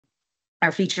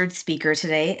Our featured speaker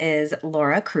today is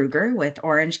Laura Krueger with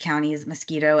Orange County's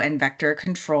Mosquito and Vector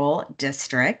Control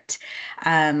District.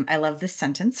 I love this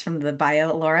sentence from the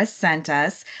bio Laura sent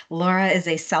us. Laura is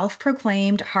a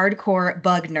self-proclaimed hardcore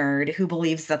bug nerd who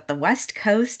believes that the West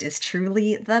Coast is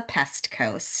truly the pest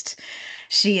coast.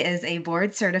 She is a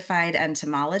board certified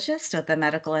entomologist with a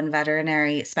medical and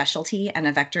veterinary specialty and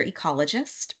a vector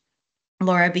ecologist.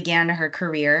 Laura began her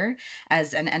career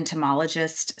as an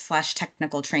entomologist slash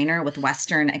technical trainer with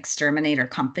Western Exterminator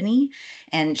Company,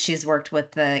 and she's worked with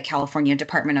the California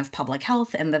Department of Public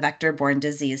Health in the vector-borne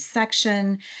disease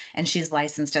section, and she's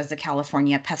licensed as a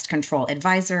California Pest Control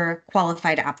Advisor,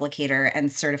 qualified applicator,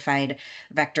 and certified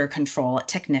vector control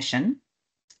technician.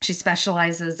 She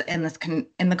specializes in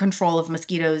the control of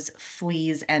mosquitoes,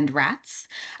 fleas, and rats,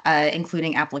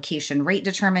 including application rate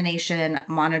determination,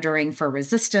 monitoring for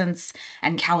resistance,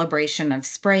 and calibration of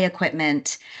spray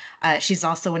equipment. She's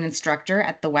also an instructor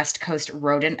at the West Coast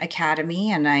Rodent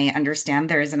Academy, and I understand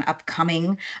there is an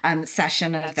upcoming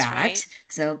session of That's right. that.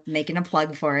 So making a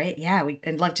plug for it. Yeah,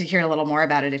 I'd love to hear a little more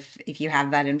about it if you have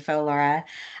that info, Laura.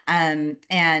 And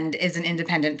is an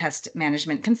independent pest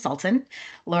management consultant.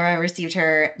 Laura received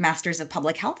her Master's of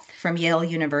Public Health from Yale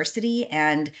University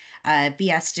and a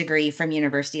BS degree from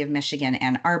University of Michigan,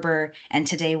 Ann Arbor. And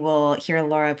today we'll hear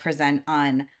Laura present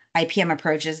on IPM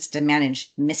approaches to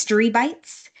manage mystery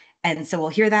bites. And so we'll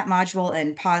hear that module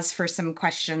and pause for some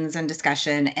questions and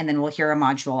discussion, and then we'll hear a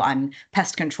module on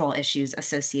pest control issues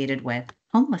associated with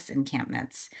homeless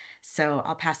encampments. So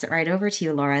I'll pass it right over to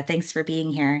you, Laura. Thanks for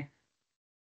being here.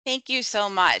 Thank you so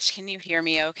much. Can you hear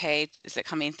me okay? Is it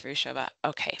coming through, Shobha?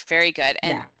 Okay, very good.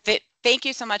 And Yeah. thank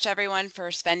you so much, everyone,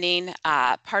 for spending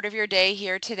part of your day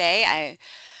here today. I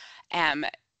am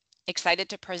excited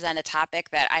to present a topic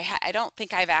that I don't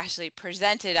think I've actually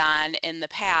presented on in the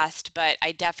past, but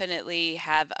I definitely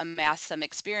have amassed some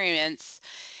experience,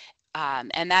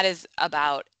 and that is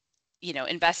about,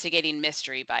 investigating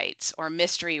mystery bites or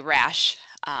mystery rash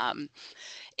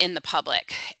in the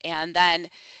public. And then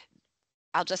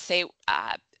I'll just say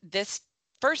this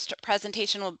first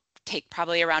presentation will take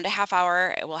probably around a half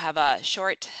hour. We'll have a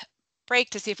short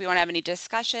break to see if we want to have any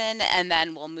discussion, and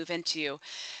then we'll move into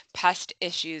pest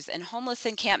issues and homeless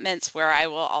encampments, where I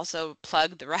will also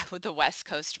plug the West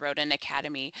Coast Rodent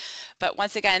Academy. But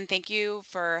once again, thank you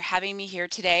for having me here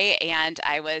today. And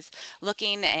I was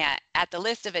looking at the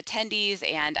list of attendees,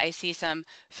 and I see some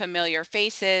familiar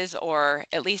faces, or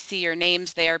at least see your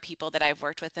names there, people that I've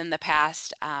worked with in the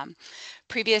past.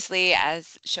 Previously,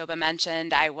 as Shobha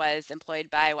mentioned, I was employed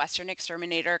by Western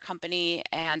Exterminator Company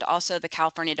and also the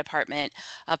California Department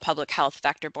of Public Health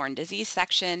Vector-Borne Disease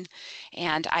Section.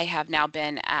 And I have now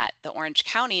been at the Orange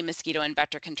County Mosquito and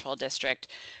Vector Control District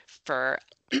for,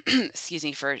 excuse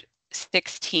me, for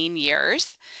 16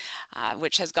 years,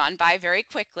 which has gone by very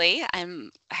quickly,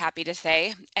 I'm happy to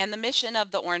say. And the mission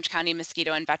of the Orange County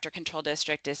Mosquito and Vector Control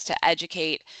District is to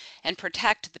educate and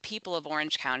protect the people of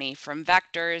Orange County from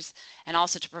vectors, and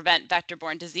also to prevent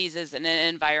vector-borne diseases in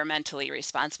an environmentally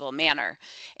responsible manner.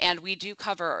 And we do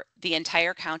cover the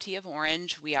entire county of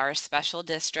Orange. We are a special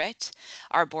district.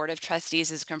 Our Board of Trustees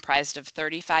is comprised of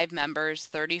 35 members,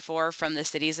 34 from the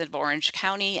cities of Orange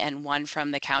County and 1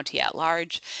 from the county at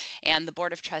large. And the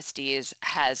Board of Trustees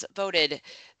has voted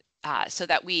so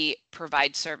that we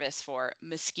provide service for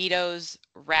mosquitoes,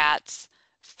 rats,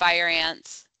 fire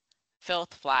ants,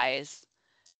 filth flies,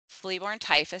 flea-borne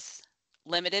typhus,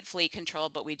 limited flea control,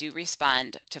 but we do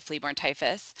respond to flea-borne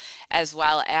typhus, as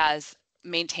well as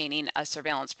maintaining a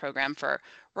surveillance program for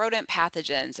rodent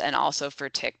pathogens and also for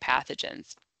tick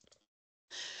pathogens.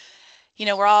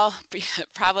 We're all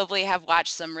probably have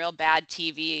watched some real bad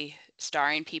TV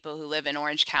starring people who live in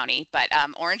Orange County, but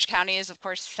Orange County is, of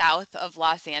course, south of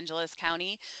Los Angeles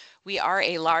County. We are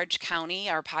a large county.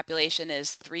 Our population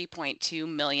is 3.2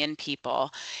 million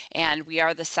people, and we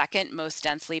are the second most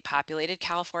densely populated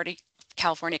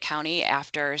California county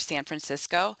after San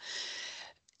Francisco.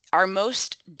 Our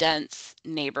most dense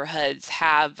neighborhoods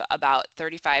have about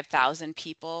 35,000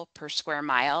 people per square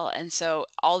mile. And so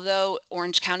although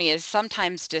Orange County is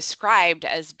sometimes described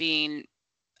as being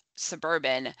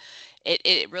suburban,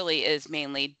 it really is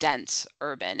mainly dense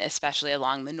urban, especially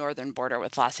along the northern border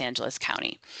with Los Angeles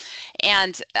County.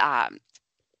 And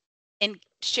in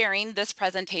sharing this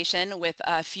presentation with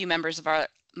a few members of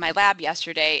my lab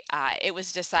yesterday, it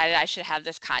was decided I should have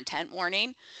this content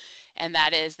warning. And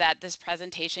that is that this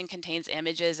presentation contains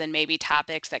images and maybe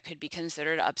topics that could be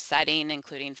considered upsetting,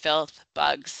 including filth,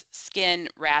 bugs, skin,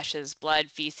 rashes,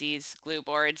 blood, feces, glue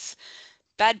boards,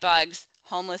 bed bugs,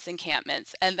 homeless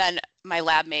encampments. And then my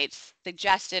lab mates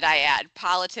suggested I add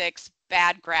politics,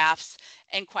 bad graphs,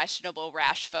 and questionable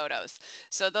rash photos.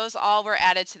 So those all were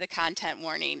added to the content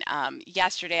warning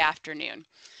yesterday afternoon.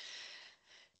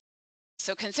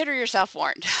 So consider yourself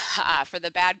warned for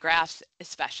the bad graphs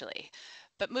especially.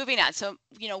 But moving on, so,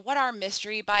 what are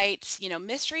mystery bites?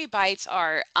 Mystery bites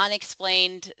are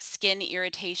unexplained skin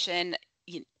irritation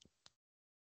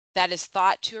that is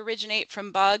thought to originate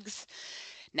from bugs.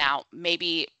 Now,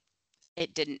 maybe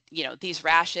it didn't, these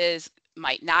rashes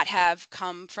might not have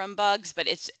come from bugs, but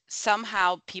it's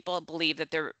somehow people believe that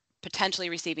they're potentially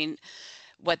receiving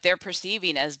what they're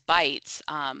perceiving as bites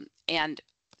and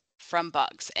from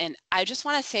bugs. And I just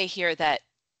want to say here that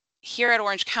here at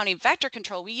Orange County Vector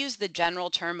Control, we use the general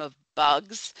term of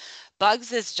bugs.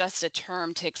 Bugs is just a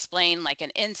term to explain like an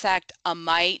insect, a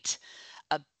mite,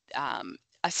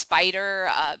 a spider,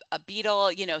 a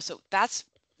beetle, so that's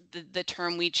the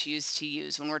term we choose to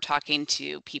use when we're talking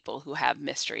to people who have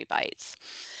mystery bites.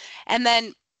 And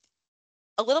then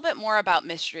a little bit more about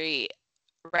mystery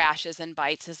rashes and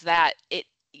bites is that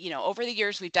over the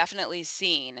years, we've definitely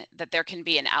seen that there can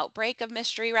be an outbreak of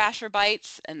mystery rash or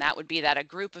bites, and that would be that a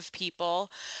group of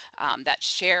people that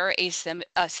share a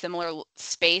similar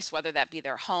space, whether that be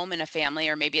their home in a family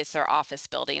or maybe it's their office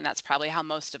building. That's probably how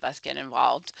most of us get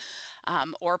involved.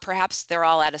 Or perhaps they're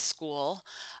all at a school.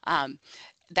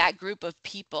 That group of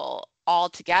people all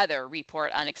together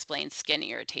report unexplained skin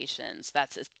irritations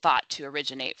that's thought to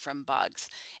originate from bugs.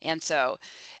 And so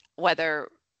whether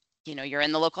you're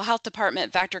in the local health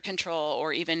department, vector control,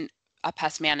 or even a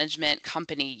pest management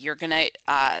company, you're going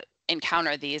to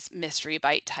encounter these mystery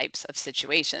bite types of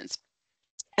situations.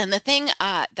 And the thing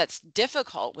that's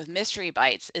difficult with mystery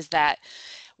bites is that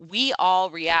we all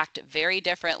react very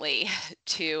differently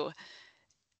to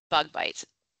bug bites.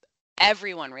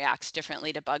 Everyone reacts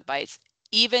differently to bug bites.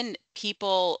 Even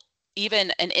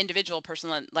an individual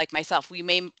person like myself, we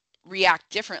may react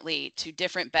differently to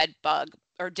different bed bug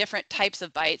or different types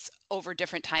of bites over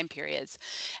different time periods.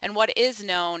 And what is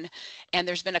known, and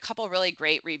there's been a couple really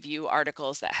great review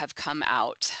articles that have come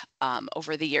out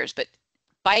over the years, but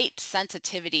bite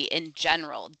sensitivity in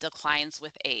general declines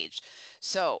with age.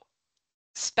 So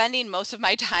spending most of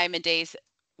my time and days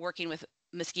working with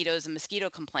mosquitoes and mosquito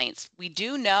complaints, we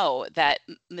do know that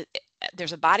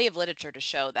there's a body of literature to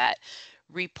show that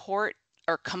report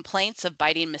or complaints of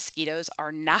biting mosquitoes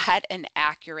are not an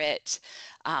accurate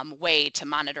way to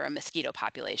monitor a mosquito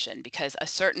population, because a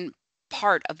certain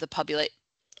part of the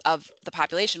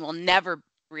population will never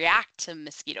react to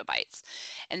mosquito bites.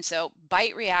 And so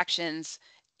bite reactions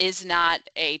is not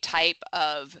a type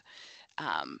of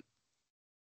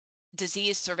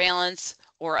disease surveillance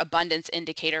or abundance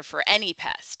indicator for any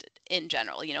pest in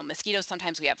general. Mosquitoes,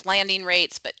 sometimes we have landing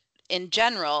rates, but in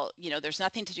general, there's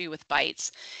nothing to do with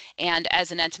bites. And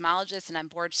as an entomologist, and I'm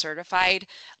board certified,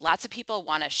 lots of people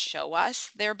want to show us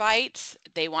their bites.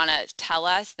 They want to tell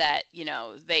us that,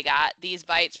 they got these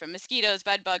bites from mosquitoes,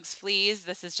 bed bugs, fleas.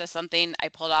 This is just something I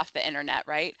pulled off the internet,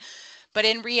 right? But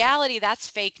in reality, that's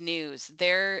fake news.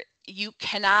 You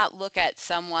cannot look at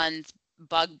someone's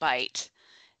bug bite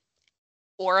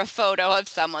or a photo of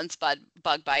someone's bug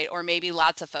bite, or maybe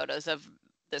lots of photos of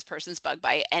this person's bug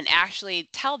bite, and actually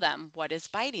tell them what is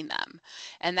biting them.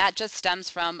 And that just stems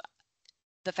from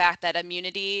the fact that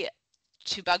immunity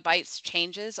to bug bites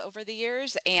changes over the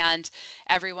years and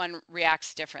everyone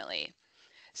reacts differently.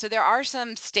 So there are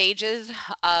some stages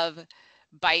of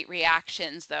bite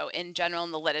reactions though in general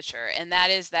in the literature, and that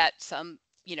is that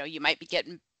you might be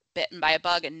getting bitten by a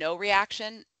bug and no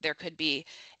reaction. There could be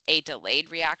a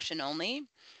delayed reaction only.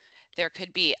 There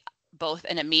could be both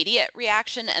an immediate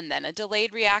reaction and then a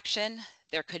delayed reaction.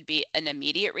 There could be an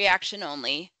immediate reaction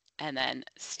only, and then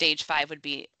stage 5 would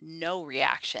be no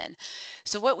reaction.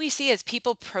 So what we see is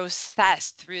people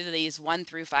process through these 1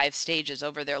 through 5 stages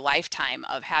over their lifetime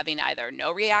of having either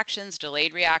no reactions,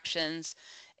 delayed reactions,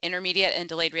 intermediate and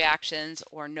delayed reactions,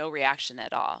 or no reaction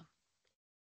at all.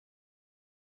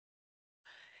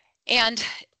 And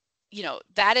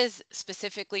that is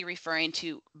specifically referring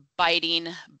to biting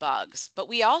bugs, but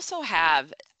we also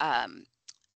have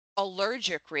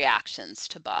allergic reactions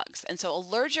to bugs. And so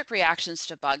allergic reactions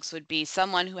to bugs would be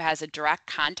someone who has a direct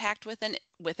contact with an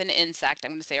insect,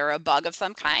 I'm going to say, or a bug of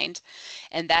some kind,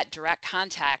 and that direct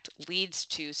contact leads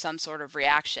to some sort of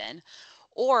reaction.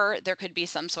 Or there could be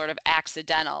some sort of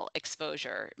accidental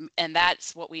exposure, and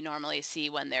that's what we normally see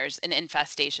when there's an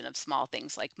infestation of small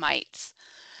things like mites.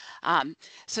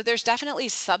 So there's definitely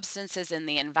substances in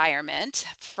the environment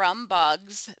from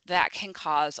bugs that can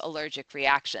cause allergic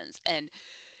reactions. And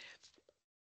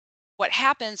what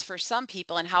happens for some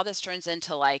people, and how this turns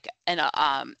into like an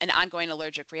ongoing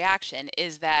allergic reaction,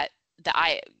 is that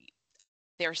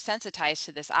they're sensitized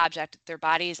to this object. Their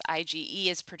body's IgE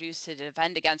is produced to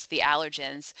defend against the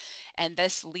allergens, and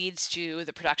this leads to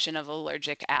the production of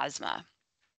allergic asthma.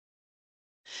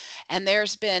 And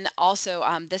there's been also,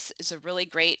 this is a really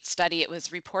great study. It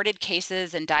was reported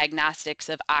cases and diagnostics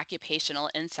of occupational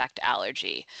insect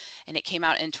allergy, and it came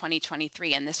out in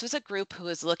 2023. And this was a group who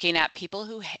was looking at people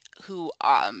who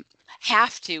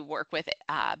have to work with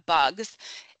bugs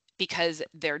because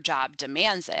their job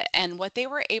demands it. And what they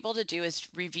were able to do is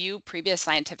review previous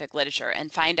scientific literature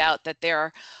and find out that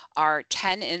there are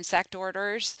 10 insect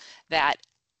orders that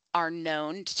are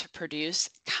known to produce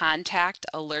contact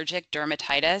allergic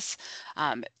dermatitis.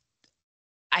 Um,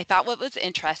 I thought what was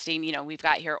interesting, you know, we've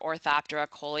got here Orthoptera,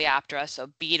 Coleoptera, so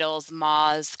beetles,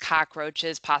 moths,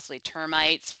 cockroaches, possibly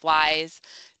termites, flies,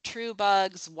 true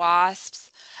bugs,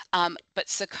 wasps, but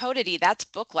Sacodidae, that's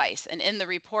book lice. And in the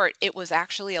report, it was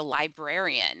actually a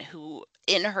librarian who,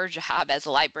 in her job as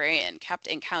a librarian, kept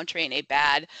encountering a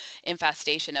bad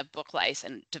infestation of book lice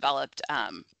and developed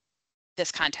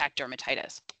this contact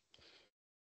dermatitis.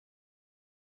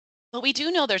 But we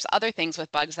do know there's other things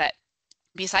with bugs that,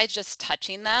 besides just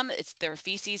touching them, it's their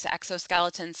feces,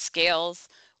 exoskeletons, scales,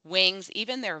 wings,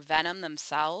 even their venom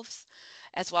themselves,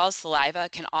 as well as saliva,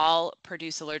 can all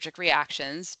produce allergic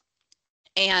reactions.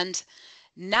 And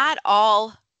not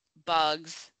all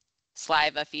bugs,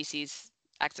 saliva, feces,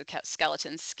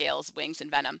 exoskeletons, scales, wings,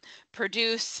 and venom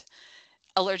produce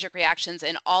allergic reactions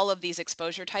in all of these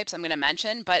exposure types I'm going to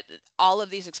mention, but all of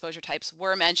these exposure types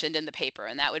were mentioned in the paper,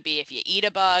 and that would be if you eat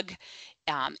a bug,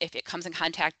 if it comes in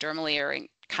contact dermally or in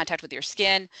contact with your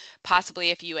skin, possibly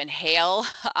if you inhale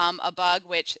a bug,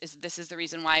 this is the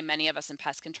reason why many of us in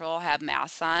pest control have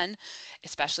masks on,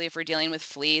 especially if we're dealing with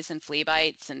fleas and flea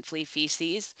bites and flea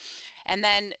feces, and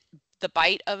then the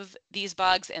bite of these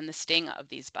bugs and the sting of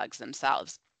these bugs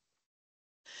themselves.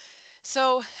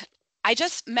 So I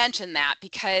just mentioned that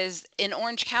because in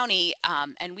Orange County,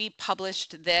 and we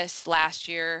published this last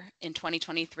year in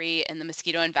 2023 in the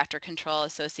Mosquito and Vector Control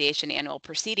Association annual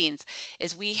proceedings,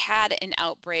 is we had an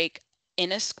outbreak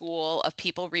in a school of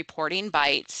people reporting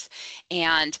bites,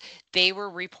 and they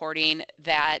were reporting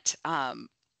that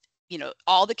you know,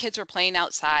 all the kids were playing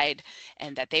outside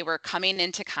and that they were coming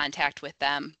into contact with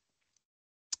them.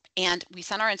 And we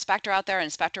sent our inspector out there. Our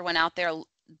inspector went out there.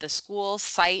 The school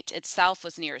site itself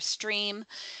was near a stream.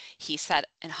 He set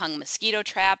and hung mosquito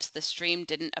traps. The stream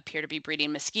didn't appear to be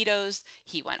breeding mosquitoes.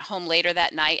 He went home later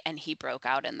that night and he broke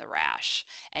out in the rash.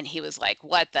 And he was like,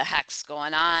 what the heck's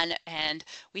going on? And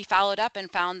we followed up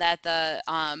and found that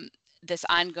this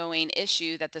ongoing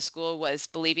issue that the school was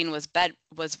believing was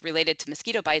related to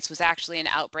mosquito bites was actually an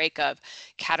outbreak of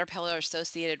caterpillar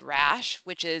associated rash,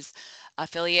 which is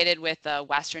affiliated with the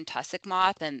western tussock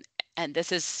moth, and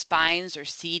this is spines or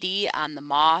setae on the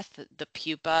moth, the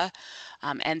pupa,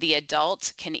 and the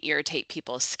adult can irritate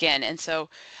people's skin. And so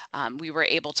we were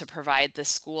able to provide the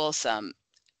school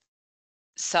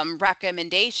some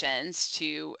recommendations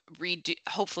to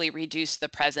hopefully reduce the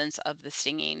presence of the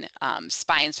stinging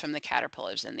spines from the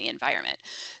caterpillars in the environment.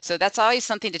 So that's always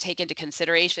something to take into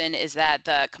consideration, is that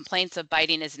the complaints of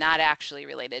biting is not actually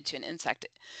related to an insect,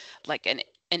 like an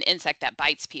insect that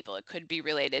bites people. It could be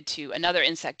related to another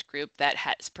insect group that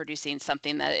has producing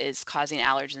something that is causing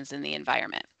allergens in the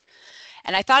environment.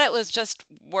 And I thought it was just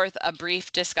worth a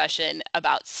brief discussion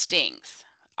about stings.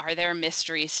 Are there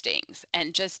mystery stings?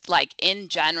 And just like in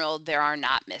general, there are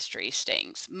not mystery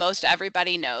stings. Most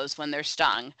everybody knows when they're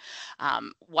stung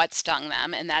what stung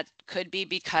them, and that could be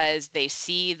because they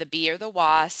see the bee or the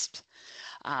wasp.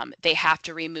 They have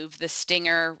to remove the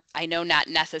stinger. I know not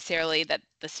necessarily that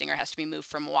the stinger has to be moved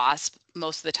from wasp.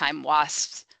 Most of the time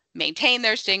wasps maintain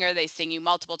their stinger. They sting you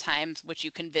multiple times, which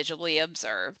you can visually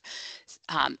observe.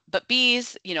 But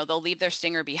bees, you know, they'll leave their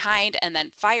stinger behind, and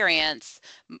then fire ants,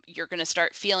 you're going to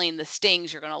start feeling the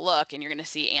stings. You're going to look and you're going to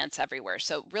see ants everywhere.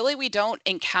 So really we don't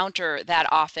encounter that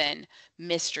often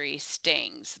mystery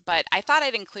stings, but I thought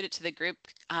I'd include it to the group.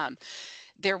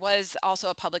 There was also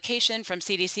a publication from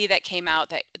CDC that came out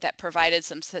that provided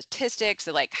some statistics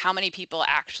of like how many people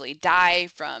actually die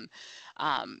from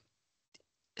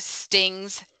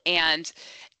stings, and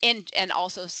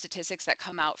also statistics that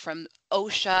come out from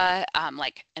OSHA.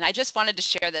 And I just wanted to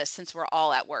share this since we're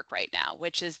all at work right now,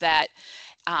 which is that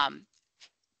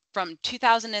from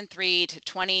 2003 to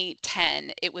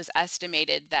 2010, it was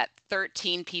estimated that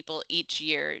 13 people each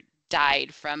year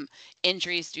died from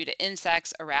injuries due to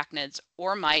insects, arachnids,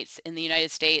 or mites in the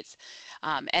United States,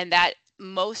 and that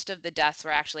most of the deaths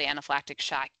were actually anaphylactic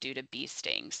shock due to bee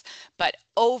stings. But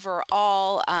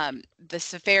overall, the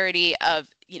severity of,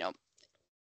 you know,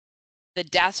 The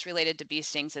deaths related to bee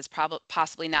stings is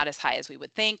possibly not as high as we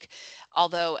would think,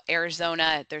 although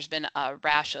Arizona, there's been a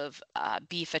rash of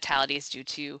bee fatalities due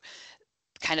to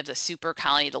kind of the super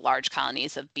colony, the large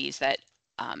colonies of bees that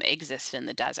exist in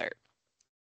the desert.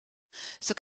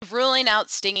 So ruling out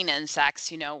stinging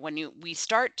insects, when we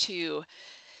start to,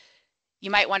 you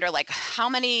might wonder, like, how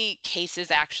many cases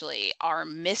actually are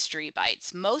mystery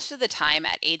bites? Most of the time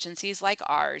at agencies like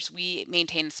ours, we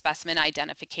maintain a specimen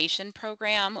identification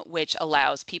program, which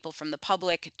allows people from the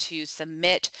public to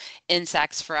submit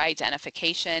insects for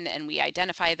identification, and we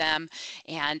identify them.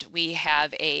 And we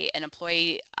have an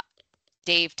employee,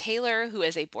 Dave Taylor, who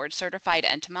is a board certified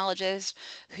entomologist,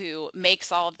 who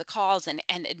makes all of the calls and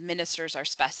administers our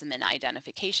specimen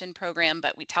identification program.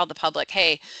 But we tell the public,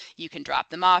 hey, you can drop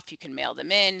them off, you can mail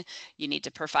them in, you need to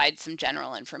provide some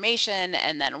general information,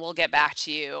 and then we'll get back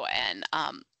to you and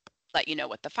let you know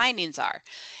what the findings are.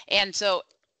 And so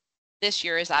this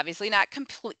year is obviously not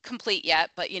complete yet,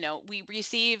 but we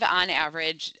receive on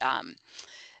average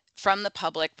from the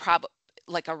public,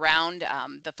 like around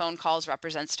the phone calls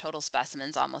represents total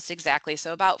specimens almost exactly.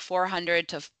 So about 400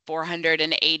 to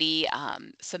 480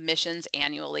 submissions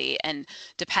annually. And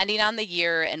depending on the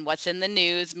year and what's in the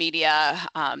news media,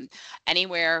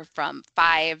 anywhere from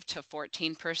 5 to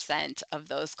 14% of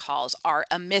those calls are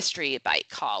a mystery bite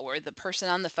call, where the person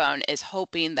on the phone is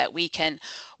hoping that we can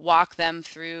walk them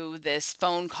through this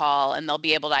phone call and they'll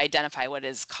be able to identify what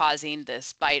is causing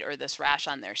this bite or this rash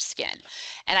on their skin.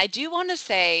 And I do want to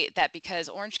say that because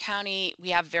Orange County, we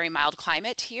have very mild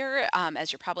climate here,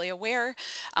 as you're probably aware,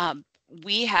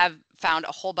 we have found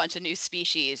a whole bunch of new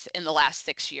species in the last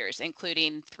 6 years,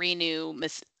 including three new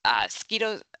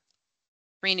mosquito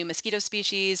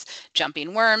species,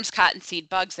 jumping worms, cottonseed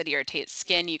bugs that irritate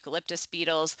skin, eucalyptus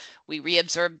beetles. We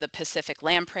reobserved the Pacific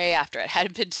lamprey after it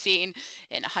had been seen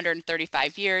in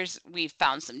 135 years. We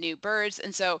found some new birds.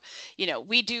 And so,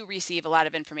 we do receive a lot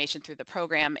of information through the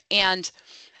program. And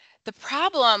the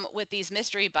problem with these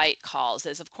mystery bite calls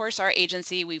is, of course, our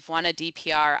agency, we've won a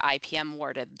DPR IPM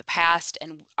award in the past,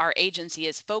 and our agency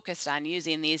is focused on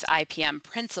using these IPM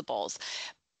principles.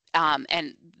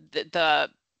 And the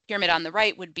pyramid on the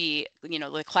right would be,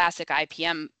 the classic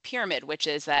IPM pyramid, which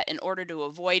is that in order to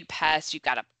avoid pests, you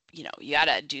got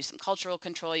to do some cultural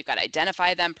control, you've got to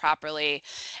identify them properly,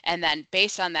 and then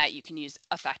based on that, you can use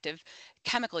effective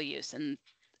chemical use. And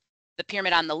the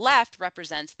pyramid on the left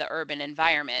represents the urban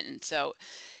environment. And so,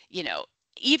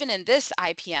 even in this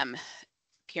IPM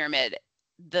pyramid,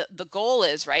 the goal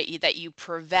is, right, that you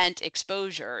prevent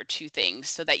exposure to things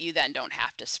so that you then don't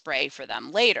have to spray for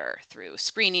them later through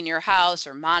screening your house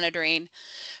or monitoring.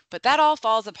 But that all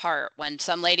falls apart when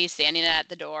some lady's standing at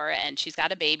the door and she's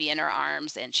got a baby in her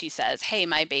arms and she says, hey,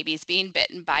 my baby's being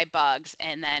bitten by bugs.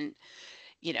 And then,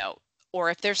 or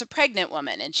if there's a pregnant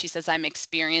woman and she says, I'm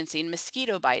experiencing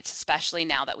mosquito bites, especially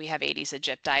now that we have Aedes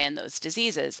aegypti and those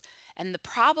diseases. And the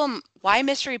problem, why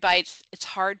mystery bites, it's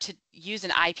hard to use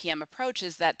an IPM approach,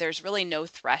 is that there's really no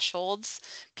thresholds.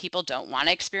 People don't want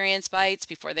to experience bites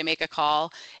before they make a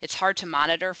call. It's hard to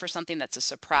monitor for something that's a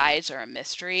surprise or a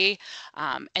mystery.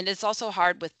 And it's also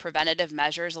hard with preventative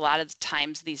measures. A lot of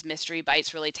times these mystery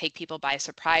bites really take people by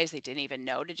surprise. They didn't even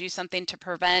know to do something to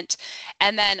prevent.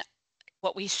 And then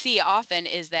what we see often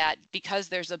is that because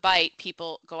there's a bite,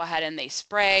 people go ahead and they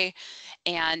spray,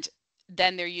 and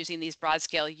then they're using these broad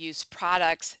scale use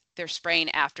products. They're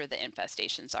spraying after the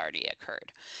infestation's already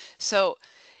occurred. So,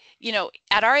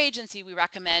 at our agency, we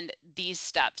recommend these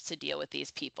steps to deal with these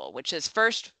people, which is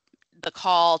first the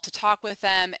call to talk with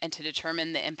them and to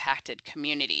determine the impacted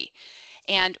community.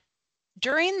 And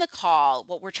during the call,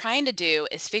 what we're trying to do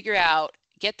is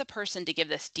get the person to give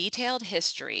this detailed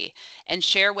history and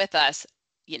share with us,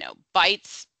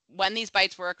 bites, when these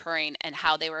bites were occurring and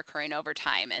how they were occurring over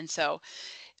time. And so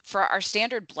for our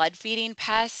standard blood feeding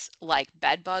pests like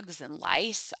bed bugs and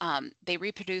lice, they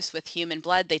reproduce with human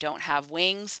blood. They don't have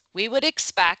wings. We would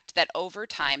expect that over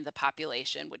time the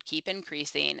population would keep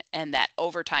increasing and that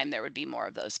over time there would be more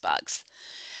of those bugs.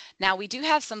 Now, we do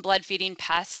have some blood feeding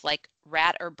pests like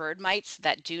rat or bird mites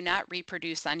that do not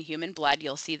reproduce on human blood.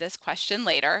 You'll see this question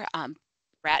later.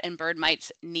 Rat and bird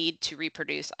mites need to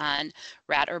reproduce on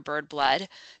rat or bird blood.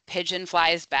 Pigeon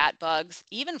flies, bat bugs,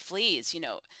 even fleas,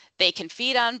 they can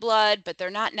feed on blood, but they're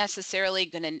not necessarily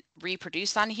going to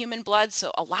reproduce on human blood.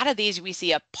 So a lot of these, we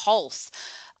see a pulse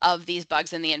of these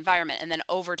bugs in the environment, and then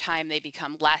over time they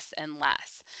become less and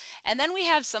less. And then we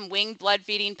have some winged blood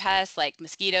feeding pests like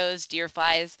mosquitoes, deer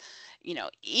flies,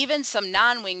 even some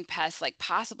non-wing pests like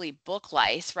possibly book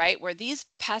lice, right? Where these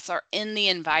pests are in the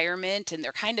environment and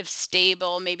they're kind of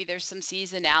stable. Maybe there's some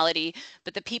seasonality,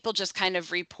 but the people just kind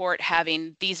of report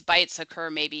having these bites occur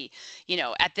maybe,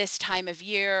 at this time of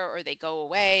year, or they go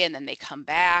away and then they come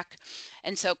back.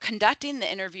 And so conducting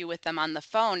the interview with them on the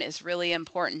phone is really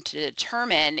important to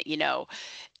determine,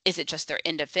 is it just their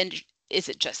individual, is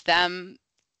it just them?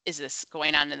 Is this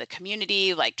going on in the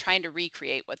community? Like trying to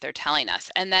recreate what they're telling us.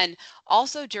 And then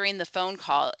also during the phone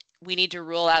call, we need to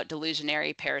rule out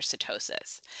delusionary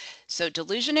parasitosis. So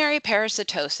delusionary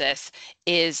parasitosis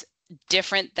is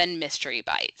different than mystery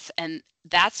bites. And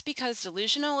that's because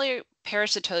delusional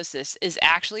parasitosis is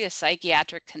actually a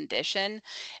psychiatric condition.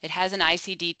 It has an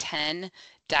ICD-10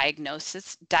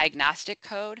 diagnostic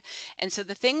code. And so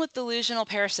the thing with delusional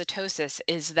parasitosis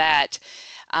is that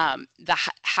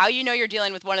how you're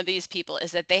dealing with one of these people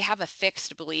is that they have a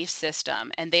fixed belief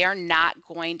system and they are not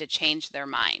going to change their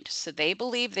mind. So they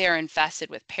believe they are infested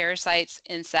with parasites,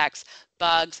 insects,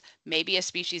 bugs, maybe a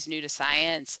species new to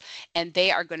science, and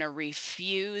they are going to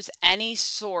refuse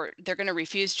they're going to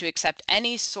refuse to accept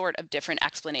any sort of different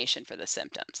explanation for the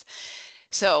symptoms.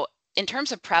 So in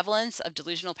terms of prevalence of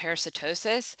delusional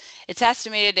parasitosis, it's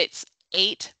estimated it's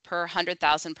 8 per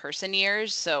 100,000 person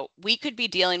years. So we could be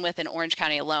dealing with in Orange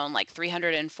County alone like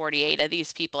 348 of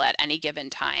these people at any given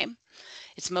time.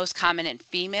 It's most common in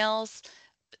females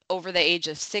over the age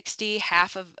of 60.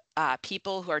 Half of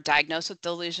people who are diagnosed with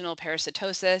delusional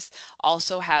parasitosis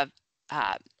also have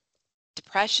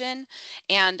depression.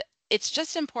 And it's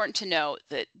just important to note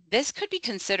that this could be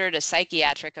considered a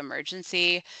psychiatric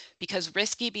emergency because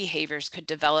risky behaviors could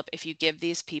develop if you give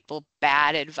these people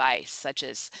bad advice, such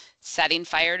as setting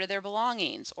fire to their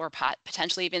belongings or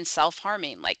potentially even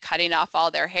self-harming, like cutting off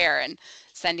all their hair and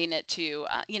sending it to,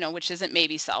 which isn't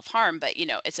maybe self-harm, but,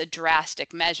 it's a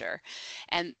drastic measure.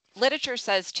 And literature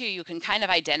says, too, you can kind of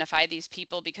identify these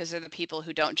people because they're the people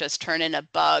who don't just turn in a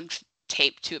bug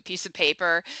taped to a piece of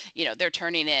paper. They're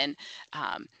turning in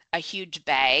a huge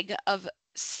bag of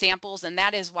samples, and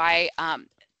that is why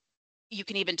you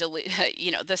can even delete,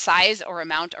 the size or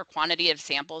amount or quantity of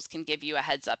samples can give you a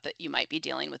heads up that you might be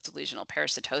dealing with delusional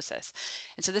parasitosis.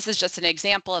 And so this is just an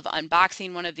example of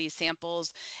unboxing one of these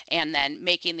samples and then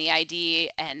making the ID,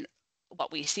 and what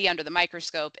we see under the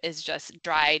microscope is just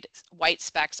dried white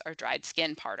specks or dried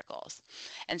skin particles.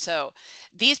 And so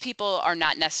these people are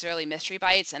not necessarily mystery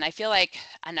bites. And I feel like,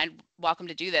 and I'm welcome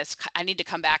to do this, I need to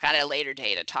come back on a later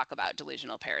day to talk about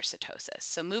delusional parasitosis.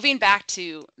 So moving back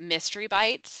to mystery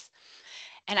bites.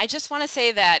 And I just want to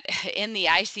say that in the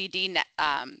ICD,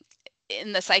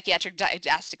 in the psychiatric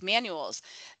diagnostic manuals,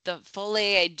 the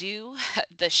folie-à-deux,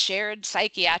 the shared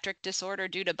psychiatric disorder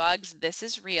due to bugs, this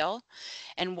is real.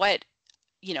 And what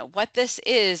this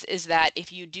is that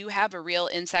if you do have a real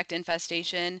insect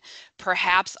infestation,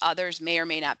 perhaps others may or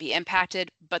may not be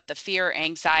impacted, but the fear or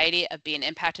anxiety of being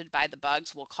impacted by the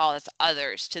bugs will cause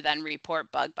others to then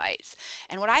report bug bites.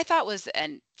 And what I thought was,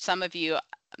 and some of you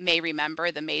may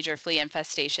remember the major flea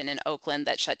infestation in Oakland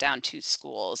that shut down 2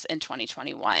 schools in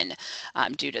 2021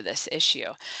 due to this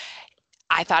issue.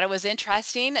 I thought it was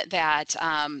interesting that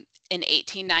in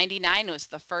 1899 was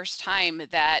the first time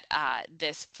that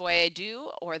this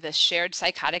folie-à-deux, or the shared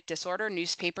psychotic disorder,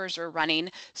 newspapers were running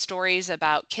stories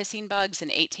about kissing bugs in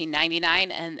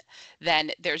 1899. And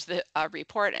then there's the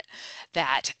report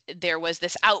that there was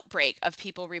this outbreak of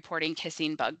people reporting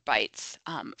kissing bug bites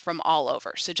from all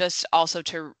over. So just also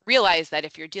to realize that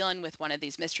if you're dealing with one of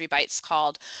these mystery bites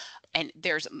called, and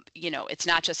there's, it's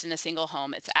not just in a single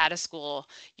home, it's at a school,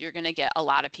 you're going to get a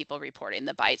lot of people reporting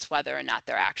the bites, whether or not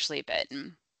they're actually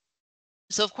bitten.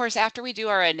 So of course, after we do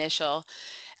our initial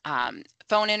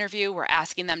phone interview, we're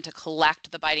asking them to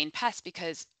collect the biting pest,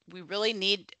 because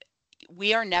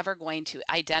we are never going to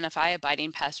identify a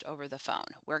biting pest over the phone.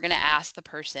 We're going to ask the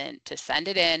person to send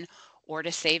it in or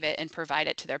to save it and provide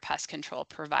it to their pest control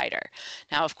provider.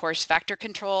 Now, of course, vector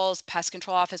controls, pest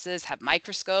control offices have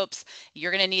microscopes.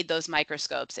 You're going to need those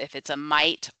microscopes if it's a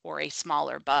mite or a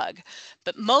smaller bug.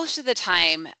 But most of the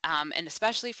time, and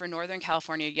especially for Northern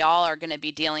California, y'all are going to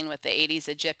be dealing with the Aedes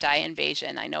aegypti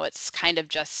invasion. I know it's kind of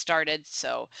just started.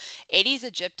 So Aedes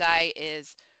aegypti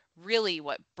is really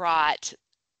what brought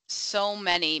so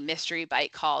many mystery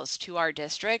bite calls to our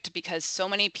district, because so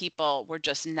many people were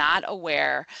just not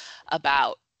aware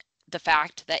about the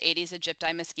fact that Aedes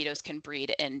aegypti mosquitoes can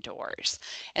breed indoors.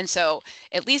 And so,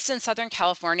 at least in Southern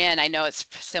California, and I know it's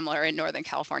similar in Northern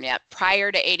California,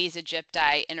 prior to Aedes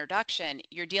aegypti introduction,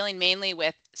 you're dealing mainly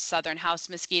with southern house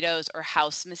mosquitoes or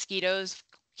house mosquitoes,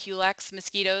 Culex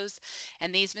mosquitoes,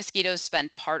 and these mosquitoes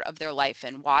spend part of their life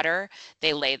in water.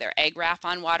 They lay their egg raft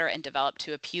on water and develop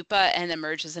to a pupa and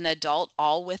emerge as an adult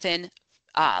all within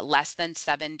less than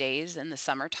 7 days in the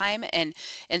summertime. And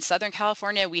in Southern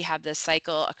California, we have this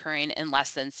cycle occurring in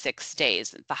less than 6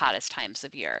 days, the hottest times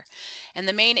of year. And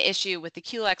the main issue with the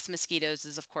Culex mosquitoes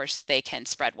is, of course, they can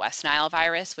spread West Nile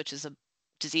virus, which is a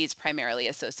disease primarily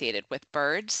associated with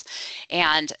birds.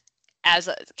 And as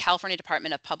a California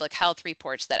Department of Public Health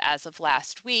reports that as of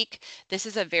last week, this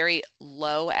is a very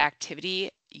low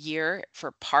activity year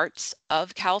for parts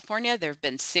of California. There have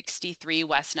been 63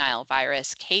 West Nile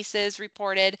virus cases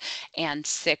reported and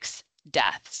 6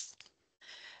 deaths.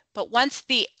 But once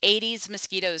the Aedes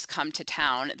mosquitoes come to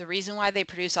town, the reason why they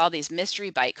produce all these mystery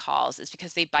bite calls is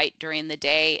because they bite during the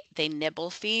day, they nibble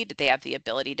feed, they have the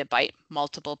ability to bite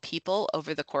multiple people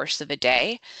over the course of a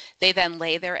day. They then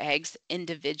lay their eggs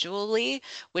individually,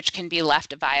 which can be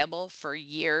left viable for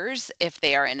years if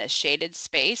they are in a shaded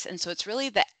space. And so it's really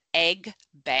the egg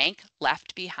bank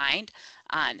left behind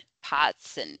on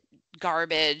pots and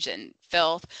garbage and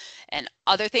filth and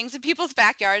other things in people's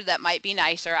backyard that might be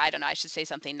nicer. I don't know, I should say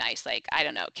something nice, like, I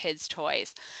don't know, kids'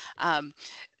 toys. Um,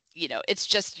 it's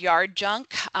just yard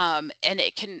junk, and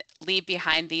it can leave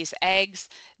behind these eggs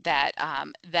that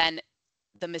then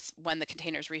when the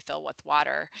containers refill with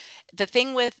water. The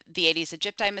thing with the Aedes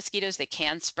aegypti mosquitoes, they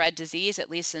can spread disease, at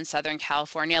least in Southern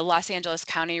California. Los Angeles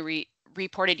County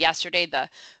reported yesterday the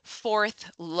 4th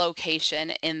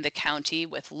location in the county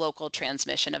with local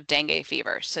transmission of dengue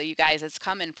fever. So you guys, it's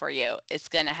coming for you. It's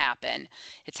going to happen.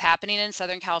 It's happening in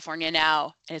Southern California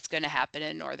now, and it's going to happen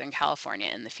in Northern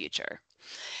California in the future.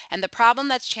 And the problem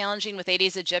that's challenging with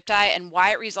Aedes aegypti and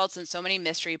why it results in so many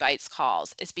mystery bites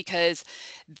calls is because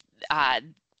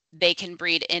they can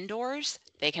breed indoors.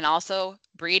 They can also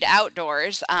breed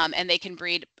outdoors, and they can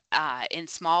breed in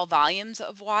small volumes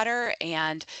of water,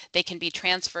 and they can be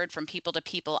transferred from people to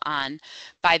people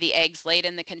by the eggs laid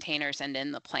in the containers and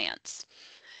in the plants.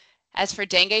 As for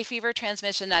dengue fever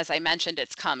transmission, as I mentioned,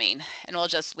 it's coming, and we'll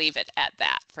just leave it at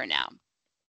that for now.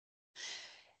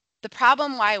 The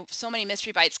problem why so many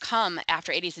mystery bites come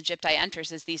after Aedes aegypti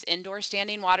enters is these indoor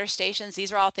standing water stations.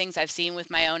 These are all things I've seen with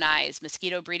my own eyes.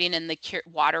 Mosquito breeding in the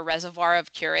water reservoir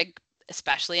of Keurig,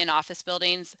 especially in office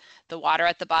buildings, the water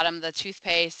at the bottom of the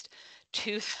toothpaste,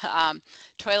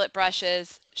 toilet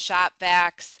brushes, shop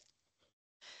vacs,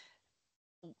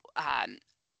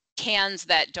 cans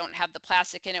that don't have the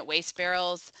plastic in it, waste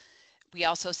barrels. We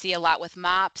also see a lot with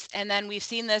mops. And then we've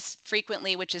seen this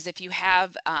frequently, which is if you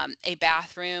have a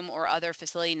bathroom or other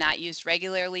facility not used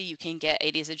regularly, you can get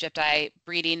Aedes aegypti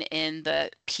breeding in the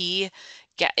pee,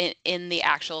 in the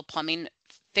actual plumbing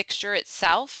fixture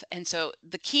itself. And so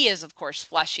the key is, of course,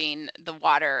 flushing the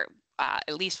water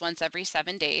at least once every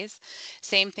 7 days.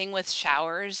 Same thing with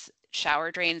showers,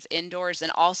 shower drains indoors,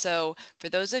 and also for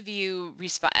those of you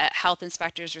health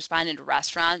inspectors responding to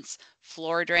restaurants,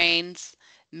 floor drains,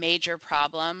 major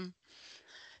problem.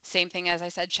 Same thing as I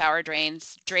said, shower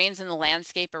drains, drains in the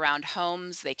landscape around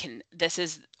homes. This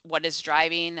is what is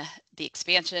driving the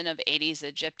expansion of Aedes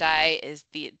aegypti is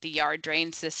the yard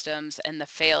drain systems and the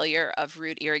failure of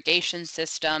root irrigation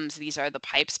systems. These are the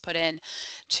pipes put in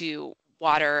to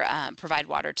provide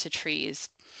water to trees.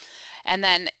 And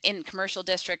then in commercial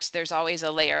districts, there's always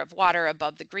a layer of water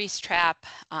above the grease trap,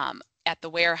 at the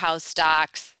warehouse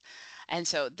stocks. And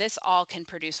so this all can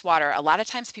produce water. A lot of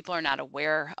times people are not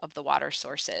aware of the water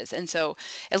sources. And so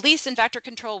at least in vector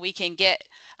control, we can get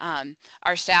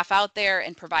our staff out there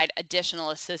and provide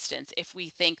additional assistance if we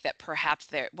think that perhaps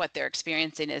what they're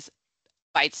experiencing is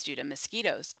bites due to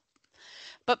mosquitoes.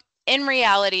 But in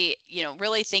reality,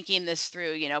 really thinking this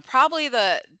through, probably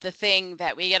the thing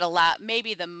that we get a lot,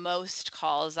 maybe the most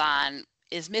calls on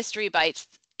is mystery bites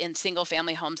in single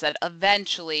family homes that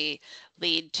eventually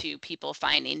lead to people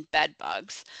finding bed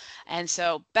bugs. And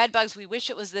so bed bugs, we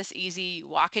wish it was this easy. You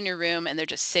walk in your room and they're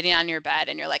just sitting on your bed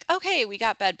and you're like, okay, we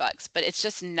got bed bugs, but it's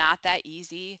just not that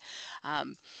easy.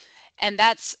 And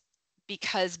that's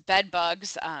because bed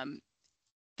bugs,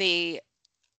 they,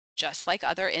 just like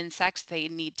other insects, they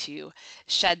need to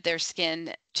shed their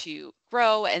skin to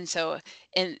grow. And so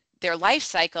in their life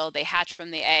cycle, they hatch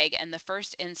from the egg, and the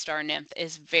first instar nymph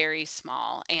is very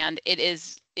small, and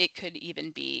it could even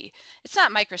be, it's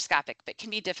not microscopic, but can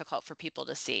be difficult for people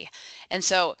to see. And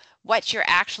so what you're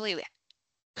actually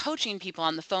coaching people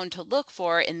on the phone to look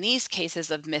for in these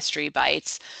cases of mystery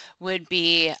bites would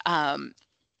be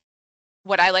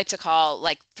what I like to call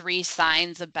like 3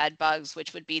 signs of bed bugs,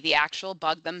 which would be the actual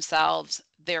bug themselves,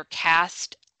 their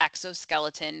cast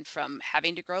exoskeleton from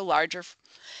having to grow larger,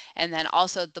 and then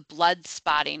also the blood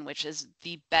spotting, which is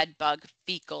the bed bug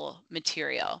fecal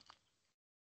material.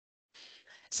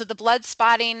 So the blood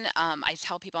spotting, I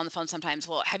tell people on the phone sometimes,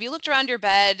 well, have you looked around your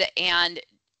bed? And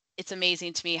it's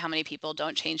amazing to me how many people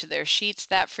don't change their sheets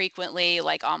that frequently,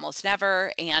 like almost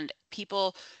never. And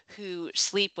people who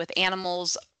sleep with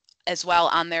animals as well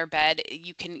on their bed,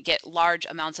 you can get large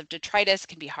amounts of detritus,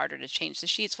 can be harder to change the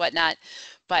sheets, whatnot.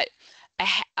 But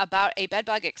about a bed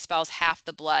bug expels half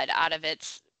the blood out of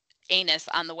its anus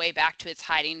on the way back to its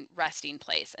hiding resting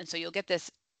place. And so you'll get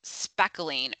this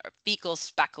speckling, or fecal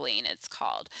speckling it's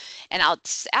called. And I'll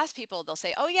ask people, they'll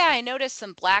say, oh yeah, I noticed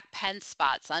some black pen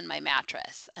spots on my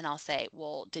mattress. And I'll say,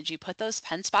 well, did you put those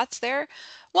pen spots there?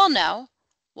 Well, no.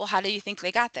 Well, how do you think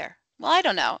they got there? Well, I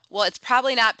don't know. Well, it's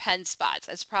probably not pen spots.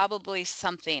 It's probably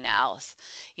something else.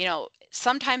 You know,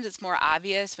 sometimes it's more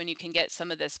obvious when you can get some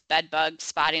of this bed bug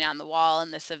spotting on the wall in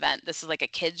this event. This is like a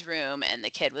kid's room, and the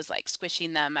kid was like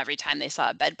squishing them every time they saw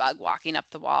a bed bug walking up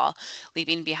the wall,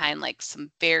 leaving behind like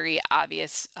some very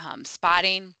obvious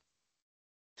spotting.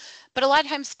 But a lot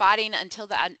of times spotting, until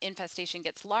the infestation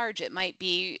gets large, it might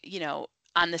be, you know,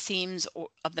 on the seams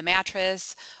of the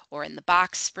mattress or in the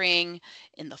box spring,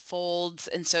 in the folds.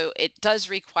 And so it does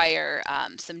require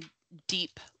some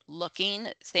deep looking.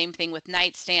 Same thing with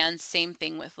nightstands, same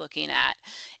thing with looking at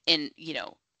in, you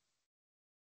know,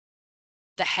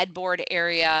 the headboard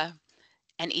area,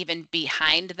 and even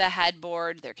behind the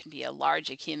headboard, there can be a large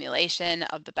accumulation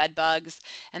of the bed bugs.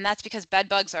 And that's because bed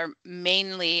bugs are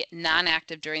mainly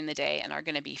non-active during the day and are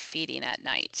going to be feeding at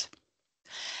night.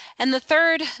 And the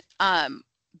third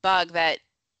bug that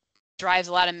drives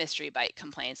a lot of mystery bite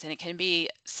complaints, and it can be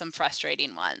some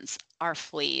frustrating ones, are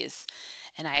fleas.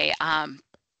 And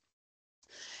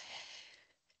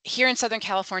here in Southern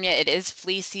California, it is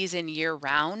flea season year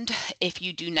round. If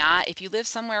you live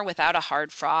somewhere without a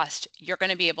hard frost, you're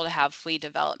going to be able to have flea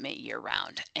development year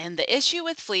round. And the issue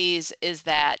with fleas is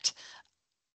that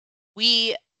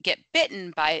we get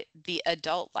bitten by the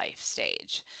adult life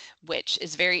stage, which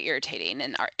is very irritating.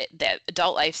 And the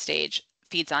adult life stage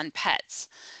feeds on pets,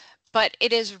 but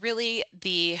it is really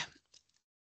the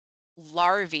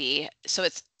larvae. So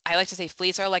I like to say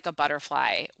fleas are like a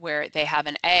butterfly, where they have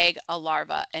an egg, a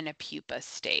larva, and a pupa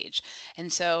stage.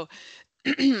 And so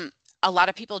a lot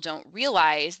of people don't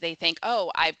realize, they think,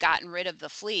 oh, I've gotten rid of the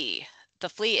flea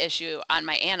issue on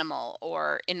my animal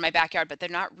or in my backyard, but they're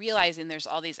not realizing there's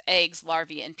all these eggs,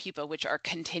 larvae, and pupa which are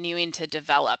continuing to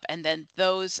develop. And then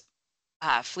those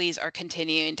fleas are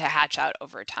continuing to hatch out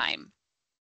over time.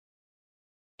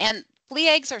 And flea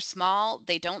eggs are small,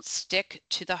 they don't stick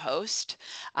to the host.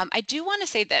 I do want to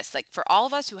say this, like for all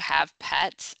of us who have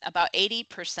pets, about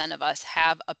 80% of us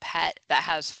have a pet that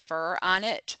has fur on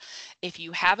it. If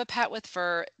you have a pet with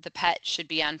fur, the pet should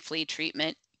be on flea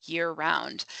treatment year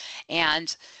round.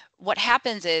 And what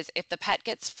happens is, if the pet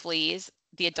gets fleas,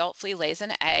 the adult flea lays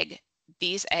an egg.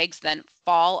 These eggs then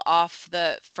fall off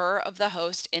the fur of the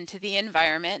host into the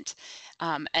environment.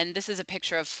 And this is a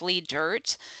picture of flea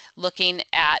dirt. Looking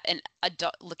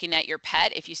at your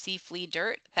pet, if you see flea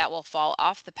dirt, that will fall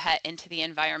off the pet into the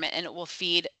environment, and it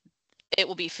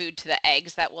will be food to the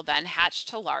eggs that will then hatch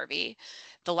to larvae.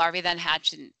 The larvae then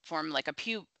hatch and form like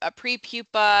a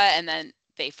pre-pupa, and then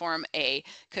they form a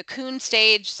cocoon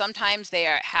stage. Sometimes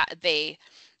the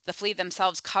flea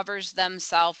themselves covers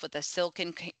themselves with a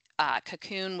silken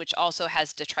cocoon, which also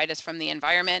has detritus from the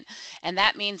environment. And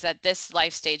that means that this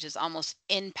life stage is almost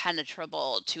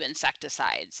impenetrable to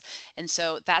insecticides. And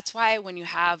so that's why when you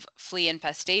have flea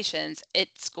infestations,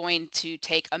 it's going to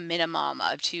take a minimum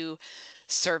of 2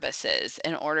 services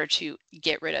in order to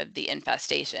get rid of the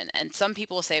infestation. And some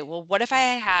people say, well, what if I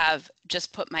have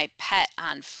just put my pet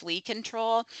on flea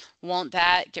control? Won't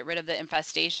that get rid of the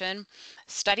infestation?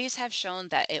 Studies have shown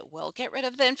that it will get rid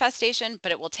of the infestation,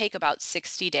 but it will take about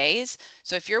 60 days.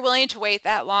 So if you're willing to wait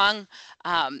that long,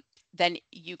 then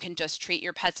you can just treat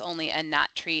your pets only and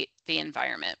not treat the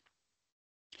environment.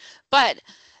 But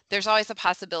there's always a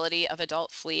possibility of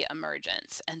adult flea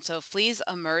emergence. And so fleas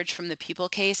emerge from the pupal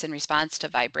case in response to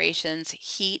vibrations,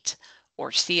 heat,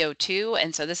 or CO2.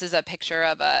 And so this is a picture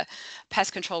of a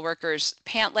pest control worker's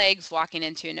pant legs walking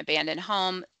into an abandoned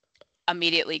home,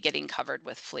 immediately getting covered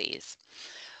with fleas.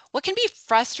 What can be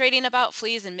frustrating about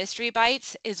fleas and mystery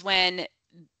bites is when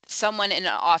someone in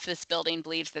an office building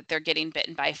believes that they're getting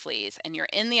bitten by fleas, and you're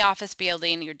in the office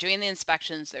building, you're doing the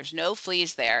inspections, there's no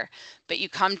fleas there, but you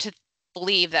come to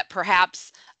believe that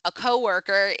perhaps a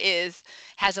coworker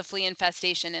has a flea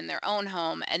infestation in their own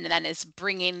home and then is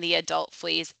bringing the adult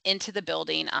fleas into the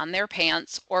building on their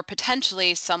pants, or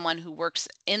potentially someone who works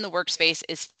in the workspace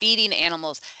is feeding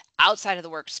animals outside of the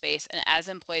workspace, and as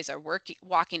employees are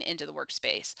walking into the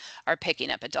workspace are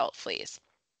picking up adult fleas.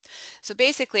 So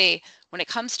basically, when it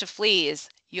comes to fleas,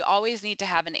 you always need to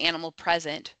have an animal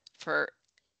present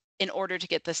in order to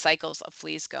get the cycles of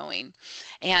fleas going.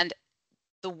 And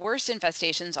the worst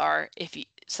infestations are if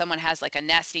someone has like a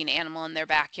nesting animal in their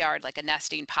backyard, like a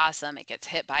nesting possum, it gets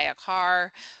hit by a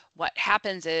car. What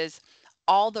happens is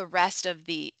all the rest of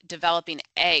the developing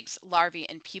eggs, larvae,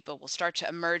 and pupa will start to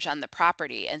emerge on the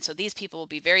property. And so these people will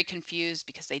be very confused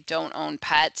because they don't own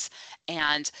pets.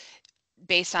 And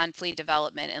based on flea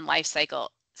development and life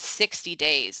cycle, 60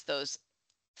 days, those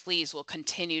fleas will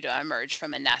continue to emerge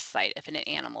from a nest site if an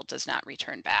animal does not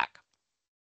return back.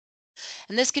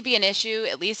 And this could be an issue,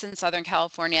 at least in Southern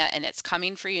California, and it's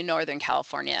coming for you Northern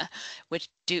California,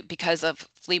 because of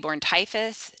flea-borne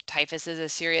typhus. Typhus is a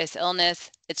serious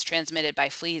illness. It's transmitted by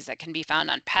fleas that can be found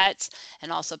on pets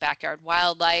and also backyard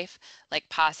wildlife like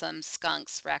possums,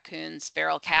 skunks, raccoons,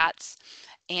 feral cats.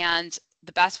 And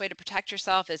the best way to protect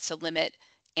yourself is to limit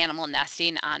animal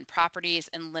nesting on properties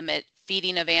and limit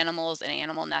feeding of animals and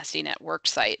animal nesting at work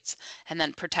sites, and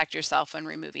then protect yourself when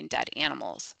removing dead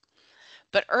animals.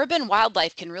 But urban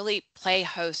wildlife can really play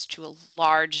host to a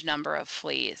large number of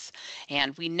fleas.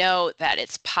 And we know that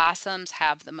it's possums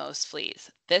have the most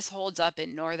fleas. This holds up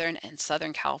in Northern and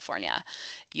Southern California.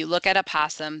 You look at a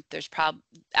possum, there's probably,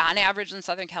 on average in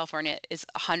Southern California, is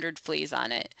 100 fleas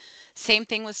on it. Same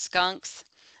thing with skunks,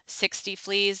 60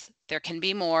 fleas. There can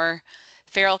be more.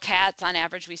 Feral cats, on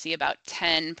average, we see about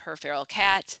 10 per feral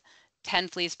cat, 10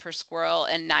 fleas per squirrel,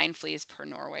 and 9 fleas per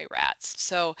Norway rats.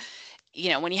 So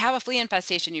when you have a flea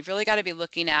infestation, you've really got to be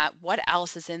looking at what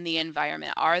else is in the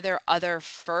environment. Are there other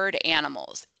furred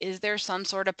animals? Is there some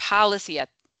sort of policy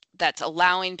that's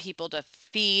allowing people to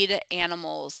feed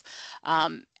animals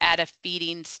at a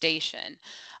feeding station,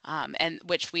 and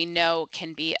which we know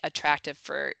can be attractive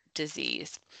for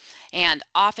disease? And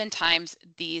oftentimes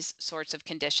these sorts of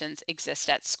conditions exist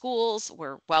at schools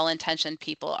where well-intentioned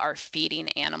people are feeding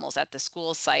animals at the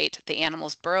school site. The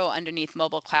animals burrow underneath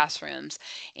mobile classrooms,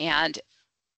 and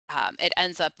it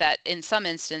ends up that in some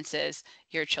instances,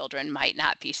 your children might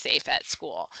not be safe at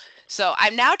school. So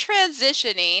I'm now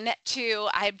transitioning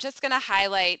I'm just going to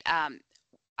highlight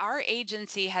our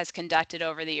agency has conducted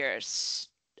over the years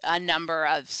a number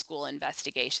of school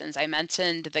investigations. I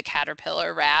mentioned the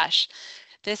caterpillar rash.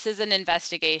 This is an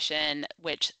investigation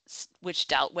which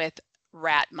dealt with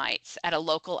rat mites at a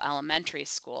local elementary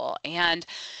school. And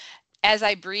as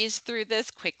I breeze through this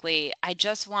quickly, I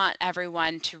just want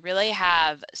everyone to really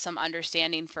have some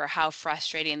understanding for how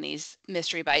frustrating these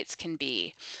mystery bites can be.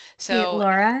 Hey, So,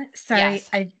 Laura,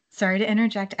 yes, sorry to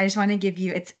interject. I just want to give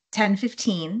you it's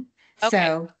 10:15, okay,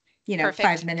 so perfect.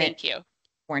 5 minute Thank you.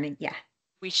 warning. Yeah,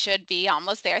 We should be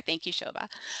almost there. Thank you, Shobha.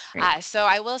 great. So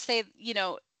I will say,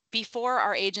 before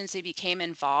our agency became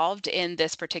involved in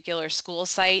this particular school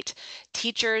site,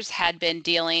 teachers had been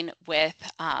dealing with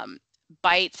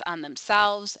bites on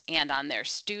themselves and on their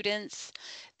students.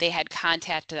 They had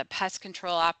contacted a pest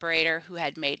control operator who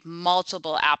had made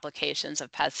multiple applications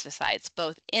of pesticides,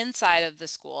 both inside of the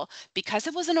school, because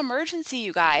it was an emergency,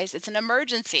 you guys. It's an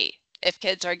emergency if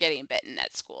kids are getting bitten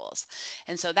at schools.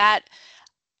 And so that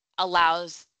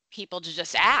allows people to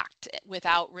just act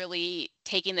without really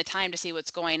taking the time to see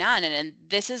what's going on. And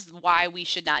this is why we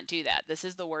should not do that. This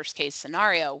is the worst case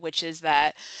scenario, which is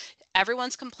that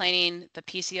everyone's complaining, the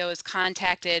PCO is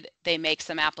contacted, they make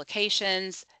some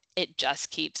applications, it just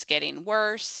keeps getting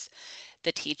worse.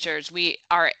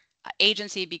 Our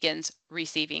agency begins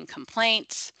receiving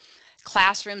complaints.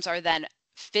 Classrooms are then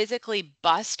physically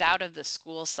bussed out of the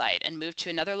school site and moved to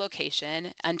another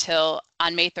location until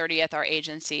on May 30th, our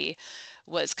agency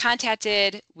was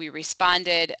contacted. We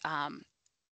responded.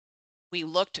 We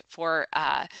looked for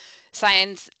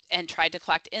signs and tried to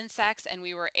collect insects, and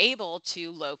we were able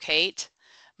to locate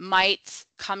mites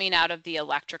coming out of the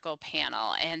electrical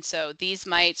panel. And so these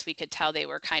mites, we could tell they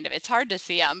were it's hard to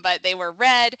see them, but they were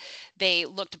red, they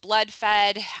looked blood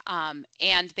fed,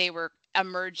 and they were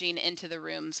emerging into the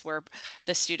rooms where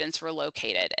the students were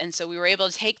located. And so we were able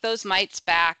to take those mites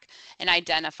back and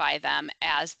identify them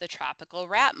as the tropical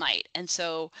rat mite. And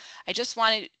so I just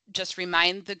want to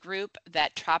remind the group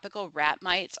that tropical rat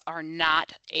mites are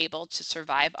not able to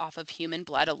survive off of human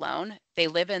blood alone. They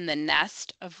live in the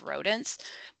nest of rodents,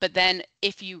 but then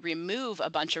if you remove a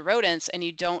bunch of rodents and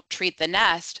you don't treat the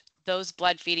nest, those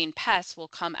blood feeding pests will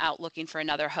come out looking for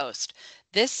another host.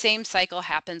 This same cycle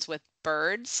happens with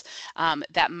birds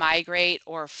that migrate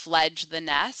or fledge the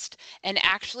nest. And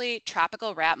actually,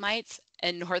 tropical rat mites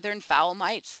and northern fowl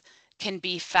mites can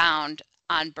be found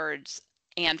on birds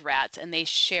and rats, and they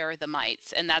share the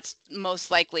mites, and that's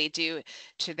most likely due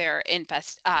to their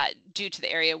due to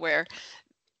the area where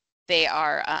they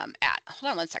are at.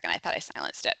 Hold on one second, I thought I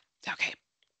silenced it. Okay.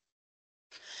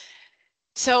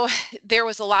 So there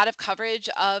was a lot of coverage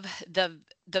of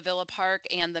the Villa Park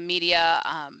and the media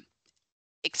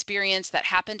experience that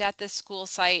happened at this school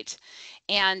site,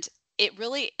 and it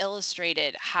really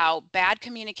illustrated how bad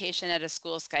communication at a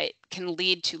school site can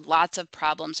lead to lots of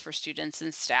problems for students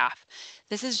and staff.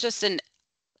 This is just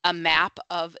a map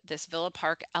of this Villa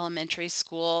Park Elementary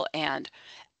School, and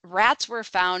rats were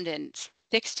found in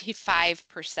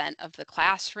 65% of the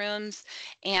classrooms,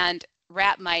 and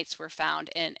rat mites were found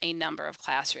in a number of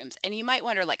classrooms. And you might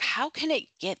wonder, like, how can it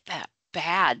get that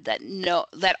bad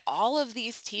that all of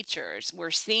these teachers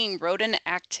were seeing rodent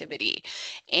activity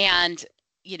and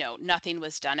nothing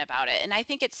was done about it? And I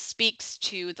think it speaks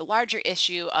to the larger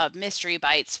issue of mystery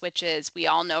bites, which is, we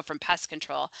all know from pest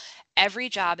control, every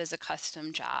job is a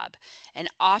custom job. And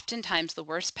oftentimes the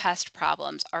worst pest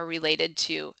problems are related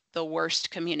to the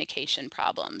worst communication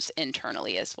problems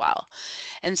internally as well.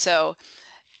 And so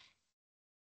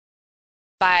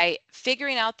by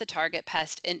figuring out the target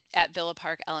pest at Villa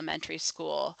Park Elementary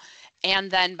School, and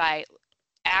then by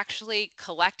actually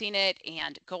collecting it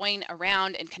and going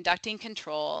around and conducting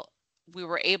control, we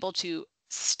were able to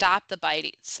stop the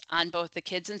bites on both the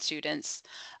kids and students.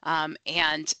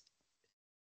 And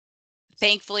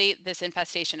thankfully, this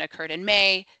infestation occurred in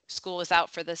May. School was out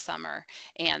for the summer,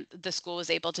 and the school was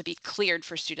able to be cleared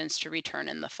for students to return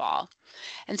in the fall.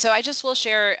 And so I just will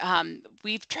share,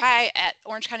 we've tried at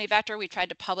Orange County Vector, we tried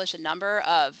to publish a number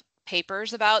of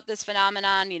papers about this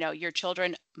phenomenon. Your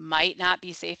children might not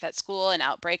be safe at school, an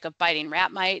outbreak of biting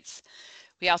rat mites.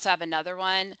 We also have another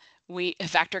one,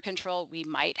 vector control, we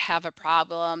might have a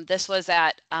problem. This was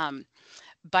at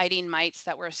biting mites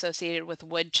that were associated with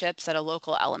wood chips at a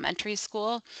local elementary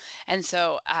school. And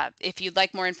so if you'd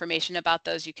like more information about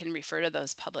those, you can refer to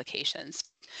those publications.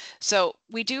 So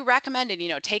we do recommend,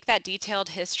 and take that detailed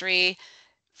history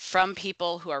from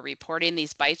people who are reporting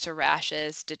these bites or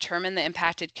rashes, determine the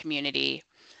impacted community,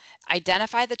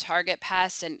 identify the target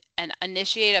pest, and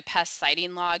initiate a pest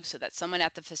sighting log so that someone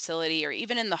at the facility or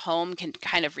even in the home can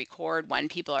kind of record when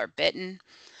people are bitten.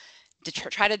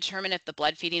 Try to determine if the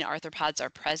blood-feeding arthropods are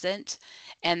present,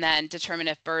 and then determine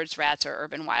if birds, rats, or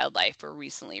urban wildlife were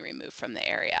recently removed from the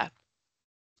area.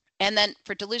 And then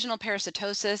for delusional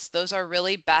parasitosis, those are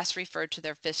really best referred to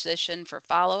their physician for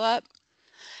follow-up.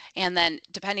 And then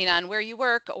depending on where you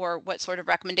work or what sort of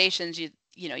recommendations you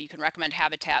can recommend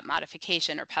habitat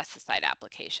modification or pesticide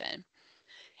application.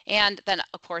 And then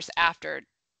of course, after,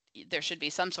 there should be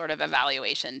some sort of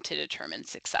evaluation to determine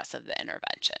success of the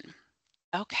intervention.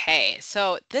 Okay,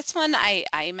 so this one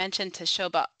I mentioned to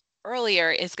Shobha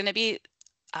earlier is going to be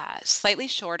slightly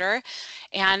shorter,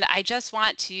 and I just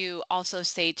want to also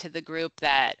say to the group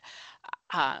that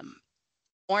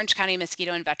Orange County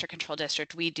Mosquito and Vector Control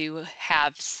District, we do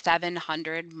have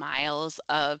 700 miles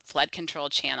of flood control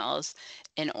channels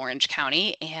in Orange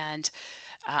County, and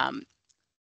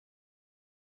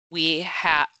we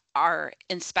have our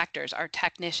inspectors, our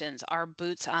technicians, our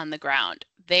boots on the ground.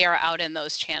 They are out in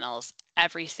those channels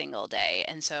every single day.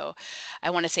 And so I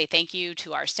want to say thank you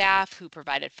to our staff who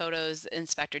provided photos,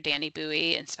 Inspector Danny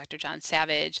Bowie, Inspector John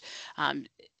Savage,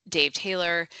 Dave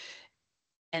Taylor,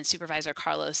 and Supervisor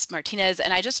Carlos Martinez.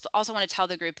 And I just also want to tell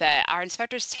the group that our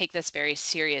inspectors take this very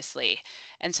seriously.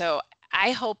 And so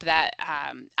I hope that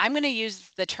I'm going to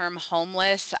use the term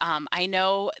homeless. I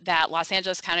know that Los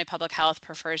Angeles County Public Health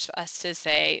prefers us to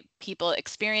say people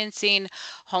experiencing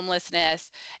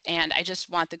homelessness, and I just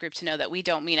want the group to know that we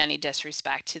don't mean any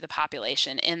disrespect to the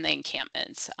population in the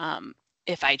encampments.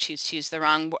 If I choose to use the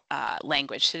wrong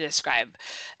language to describe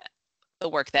the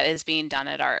work that is being done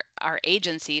at our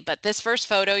agency. But this first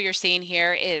photo you're seeing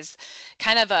here is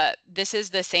kind of this is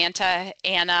the Santa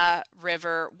Ana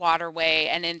River waterway.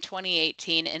 And in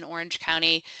 2018 in Orange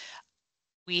County,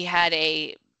 we had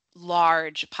a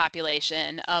large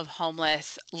population of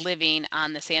homeless living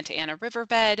on the Santa Ana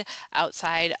riverbed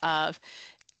outside of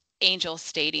Angel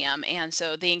Stadium. And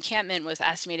so the encampment was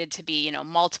estimated to be,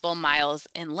 multiple miles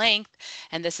in length.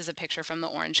 And this is a picture from the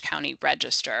Orange County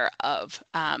Register of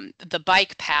the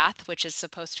bike path, which is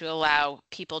supposed to allow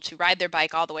people to ride their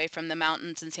bike all the way from the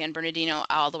mountains in San Bernardino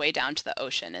all the way down to the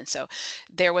ocean. And so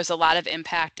there was a lot of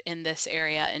impact in this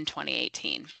area in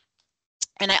 2018.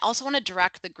 And I also want to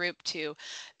direct the group to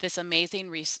this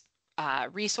amazing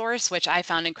resource, which I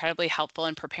found incredibly helpful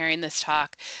in preparing this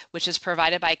talk, which is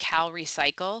provided by Cal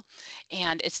Recycle,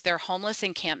 and it's their homeless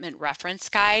encampment reference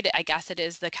guide. I guess it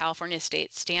is the California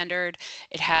state standard.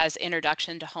 It has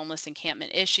introduction to homeless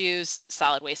encampment issues,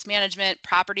 solid waste management,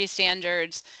 property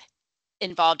standards,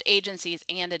 involved agencies,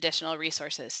 and additional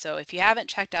resources. So if you haven't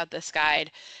checked out this guide,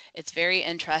 it's very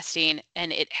interesting,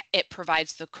 and it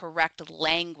provides the correct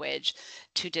language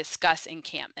to discuss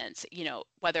encampments,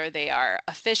 whether they are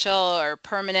official or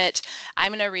permanent.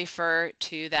 I'm going to refer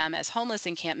to them as homeless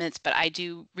encampments, but I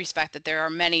do respect that there are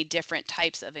many different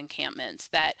types of encampments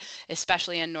that,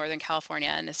 especially in Northern California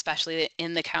and especially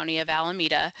in the county of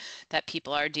Alameda, that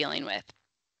people are dealing with.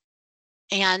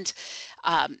 And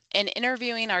in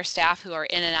interviewing our staff who are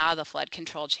in and out of the flood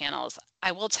control channels,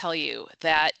 I will tell you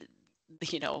that,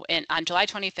 on July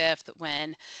 25th,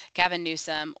 when Gavin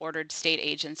Newsom ordered state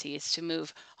agencies to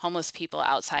move homeless people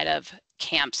outside of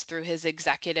camps through his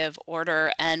executive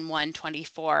order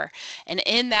N-124, and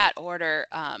in that order,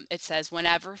 it says,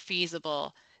 whenever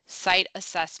feasible, site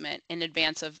assessment in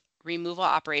advance of removal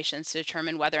operations to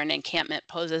determine whether an encampment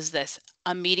poses this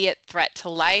immediate threat to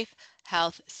life,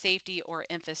 health, safety, or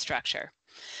infrastructure,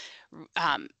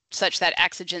 such that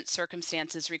exigent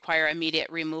circumstances require immediate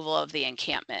removal of the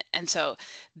encampment. And so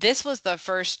this was the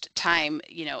first time,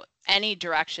 any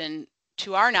direction,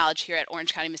 to our knowledge here at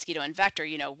Orange County Mosquito and Vector,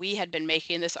 we had been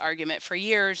making this argument for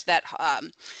years that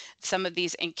some of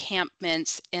these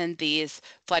encampments in these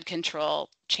flood control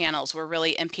channels were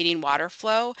really impeding water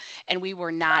flow, and we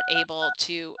were not able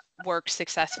to work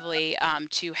successfully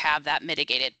to have that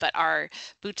mitigated. But our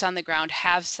boots on the ground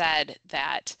have said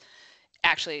that,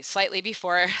 actually slightly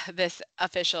before this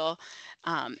official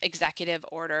executive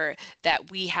order,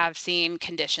 that we have seen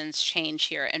conditions change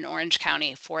here in Orange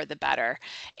County for the better.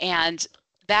 And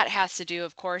that has to do,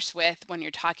 of course, with when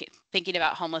you're thinking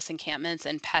about homeless encampments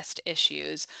and pest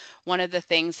issues. One of the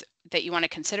things that you want to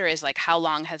consider is, like, how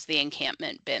long has the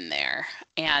encampment been there?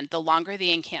 And the longer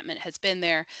the encampment has been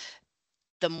there,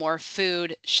 the more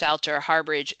food, shelter,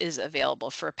 harborage is available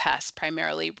for pests,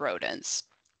 primarily rodents.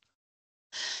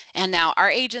 And now our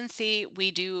agency,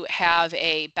 we do have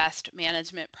a best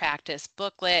management practice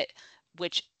booklet,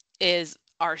 which is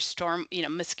our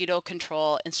mosquito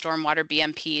control and stormwater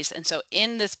BMPs. And so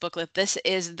in this booklet, this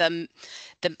is the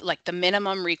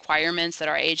minimum requirements that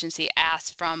our agency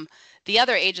asks from the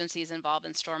other agencies involved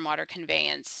in stormwater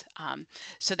conveyance,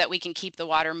 so that we can keep the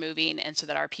water moving and so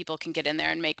that our people can get in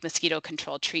there and make mosquito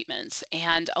control treatments.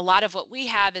 And a lot of what we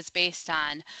have is based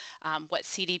on what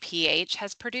CDPH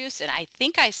has produced. And I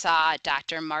think I saw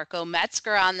Dr. Marco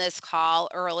Metzger on this call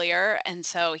earlier. And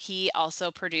so he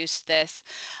also produced this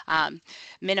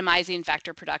minimizing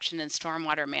vector production and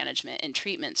stormwater management and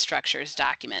treatment structures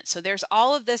document. So there's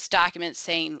all of this document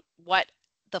saying what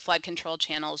the flood control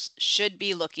channels should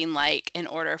be looking like in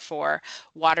order for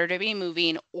water to be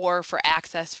moving or for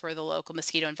access for the local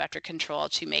mosquito and vector control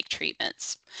to make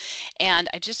treatments. And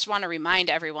I just want to remind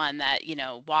everyone that,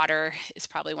 water is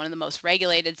probably one of the most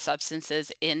regulated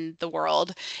substances in the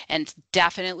world, and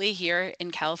definitely here in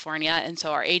California. And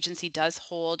so our agency does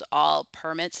hold all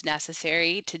permits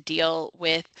necessary to deal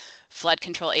with flood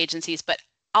control agencies. But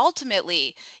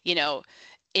ultimately,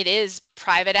 it is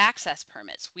private access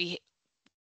permits.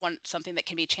 Something that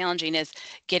can be challenging is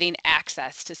getting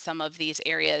access to some of these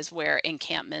areas where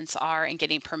encampments are and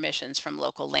getting permissions from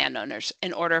local landowners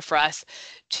in order for us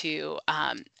to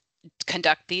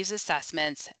conduct these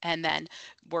assessments and then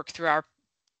work through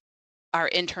our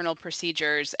internal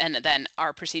procedures and then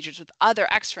our procedures with other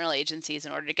external agencies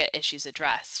in order to get issues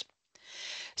addressed.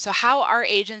 So how our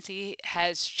agency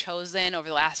has chosen over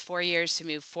the last 4 years to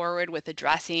move forward with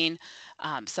addressing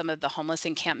some of the homeless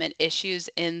encampment issues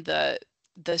in the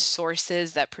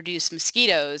sources that produce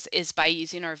mosquitoes is by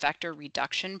using our vector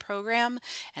reduction program.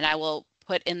 And I will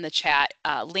put in the chat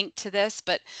a link to this,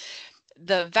 but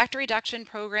the vector reduction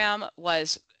program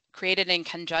was created in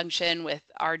conjunction with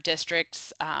our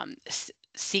district's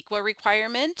CEQA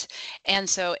requirement. And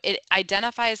so it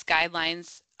identifies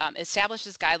guidelines,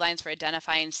 establishes guidelines for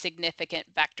identifying significant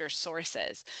vector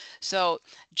sources. So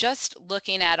just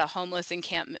looking at a homeless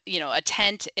encampment, a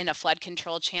tent in a flood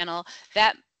control channel,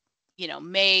 that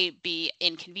may be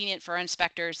inconvenient for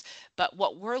inspectors, but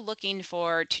what we're looking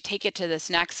for to take it to this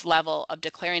next level of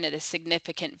declaring it a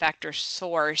significant vector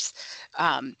source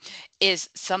is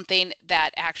something that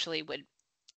actually would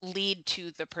lead to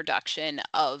the production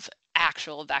of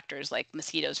actual vectors like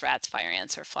mosquitoes, rats, fire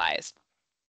ants, or flies.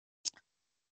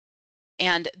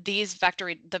 And the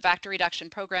vector reduction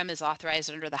program is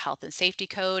authorized under the Health and Safety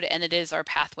Code, and it is our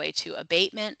pathway to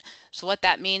abatement. So what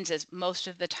that means is most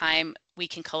of the time we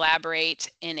can collaborate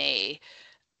in a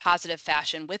positive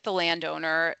fashion with the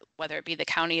landowner, whether it be the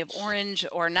County of Orange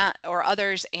or not, or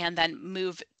others, and then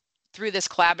move through this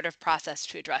collaborative process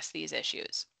to address these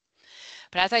issues.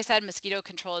 But as I said, mosquito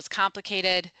control is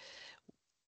complicated,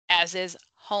 as is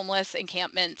homeless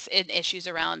encampments and issues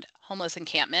around homeless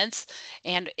encampments.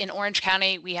 And in Orange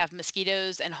County, we have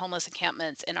mosquitoes and homeless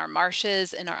encampments in our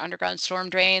marshes, in our underground storm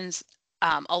drains,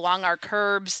 along our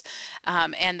curbs,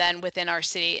 and then within our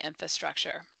city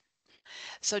infrastructure.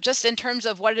 So just in terms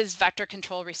of what is vector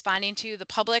control responding to, the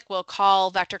public will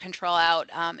call vector control out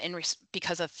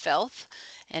because of filth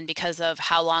and because of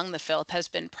how long the filth has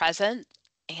been present,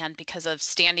 and because of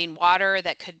standing water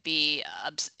that could be,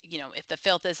 if the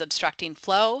filth is obstructing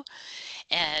flow.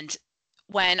 And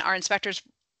when our inspectors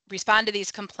respond to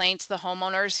these complaints, the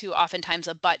homeowners who oftentimes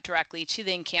abut directly to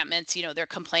the encampments, they're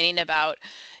complaining about,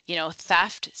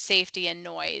 theft, safety, and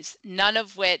noise, none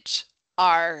of which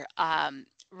are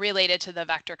related to the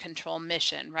vector control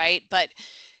mission, right? But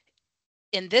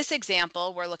in this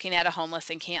example, we're looking at a homeless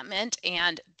encampment,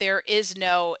 and there is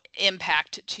no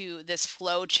impact to this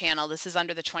flow channel. This is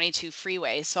under the 22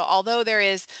 freeway. So although there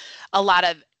is a lot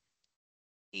of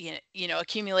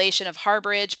accumulation of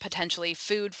harborage, potentially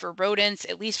food for rodents,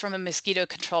 at least from a mosquito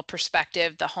control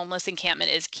perspective, the homeless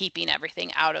encampment is keeping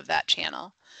everything out of that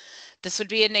channel. This would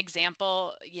be an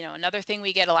example. Another thing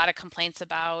we get a lot of complaints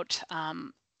about,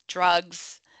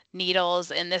 drugs,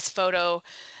 needles. In this photo,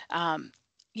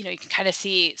 you can kind of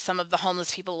see some of the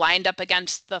homeless people lined up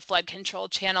against the flood control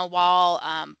channel wall,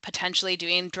 potentially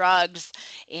doing drugs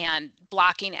and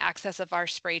blocking access of our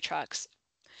spray trucks.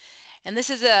 And this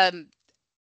is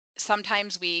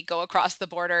sometimes we go across the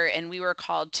border, and we were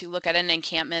called to look at an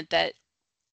encampment that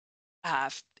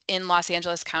in Los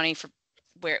Angeles County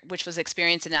which was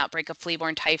experiencing an outbreak of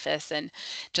flea-borne typhus. And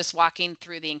just walking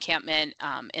through the encampment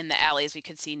in the alleys, we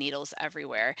could see needles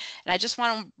everywhere. And I just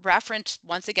want to reference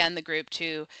once again the group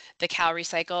to the Cal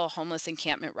Recycle Homeless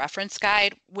Encampment Reference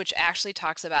Guide, which actually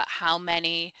talks about how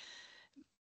many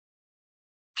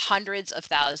hundreds of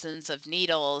thousands of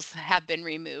needles have been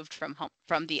removed from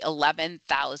the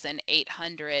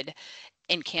 11,800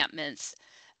 encampments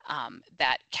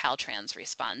that Caltrans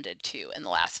responded to in the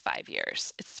last 5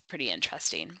 years. It's pretty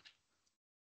interesting.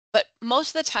 But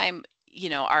most of the time,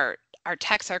 our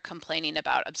techs are complaining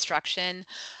about obstruction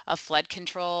of flood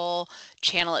control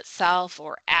channel itself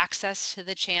or access to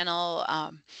the channel.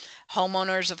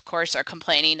 Homeowners, of course, are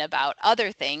complaining about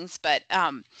other things, but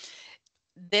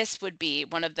this would be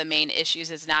one of the main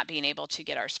issues, is not being able to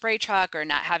get our spray truck or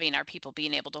not having our people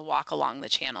being able to walk along the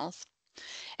channels.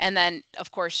 And then,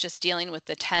 of course, just dealing with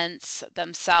the tents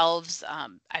themselves.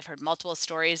 I've heard multiple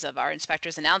stories of our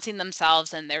inspectors announcing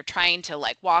themselves, and they're trying to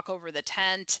walk over the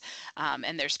tent,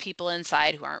 and there's people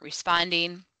inside who aren't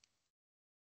responding.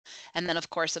 And then, of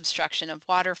course, obstruction of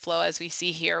water flow, as we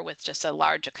see here, with just a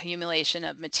large accumulation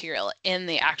of material in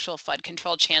the actual flood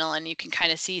control channel. And you can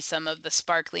kind of see some of the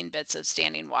sparkling bits of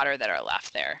standing water that are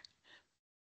left there.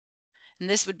 And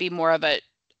this would be more of a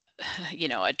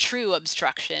true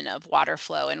obstruction of water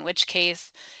flow, in which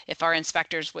case, if our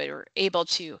inspectors were able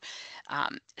to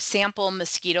sample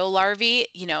mosquito larvae,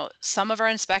 some of our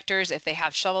inspectors, if they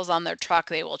have shovels on their truck,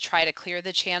 they will try to clear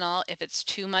the channel. If it's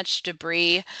too much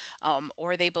debris,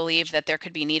 or they believe that there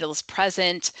could be needles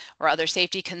present or other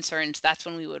safety concerns, that's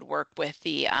when we would work with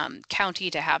the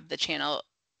county to have the channel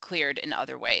cleared in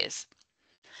other ways.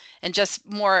 And just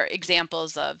more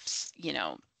examples of,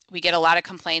 we get a lot of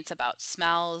complaints about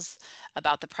smells,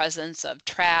 about the presence of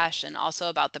trash, and also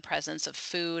about the presence of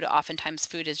food. Oftentimes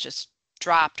food is just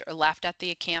dropped or left at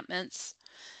the encampments.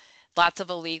 Lots of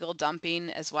illegal dumping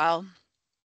as well.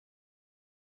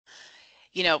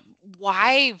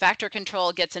 Why vector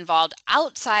control gets involved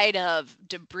outside of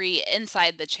debris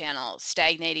inside the channel,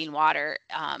 stagnating water,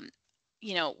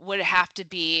 would have to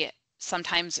be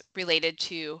sometimes related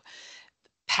to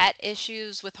pet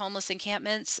issues with homeless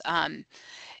encampments.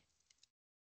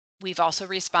 We've also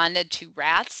responded to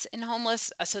rats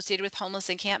associated with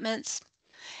homeless encampments.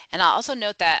 And I'll also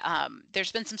note that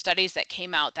there's been some studies that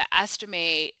came out that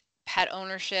estimate pet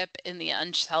ownership in the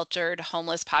unsheltered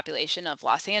homeless population of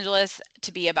Los Angeles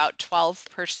to be about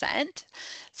 12%.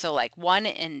 So 1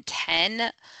 in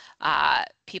 10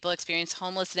 people experience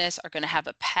homelessness are going to have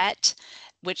a pet,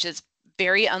 which is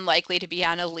very unlikely to be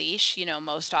on a leash,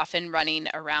 most often running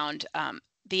around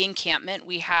the encampment.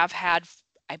 We have had,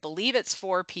 I believe it's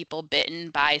 4 people bitten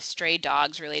by stray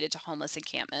dogs related to homeless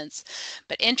encampments.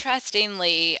 But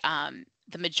interestingly,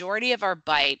 the majority of our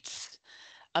bites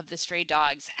of the stray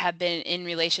dogs have been in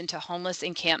relation to homeless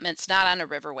encampments, not on a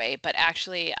riverway, but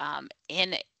actually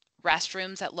in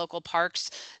restrooms at local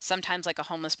parks. Sometimes like a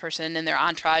homeless person and their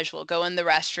entourage will go in the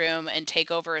restroom and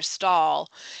take over a stall.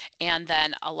 And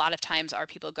then a lot of times our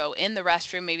people go in the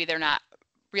restroom, maybe they're not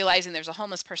realizing there's a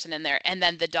homeless person in there, and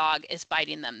then the dog is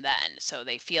biting them then. So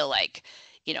they feel like,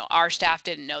 our staff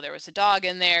didn't know there was a dog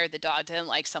in there. The dog didn't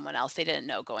like someone else they didn't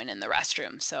know going in the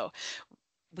restroom. So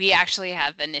we actually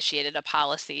have initiated a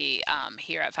policy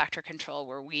here at Vector Control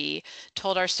where we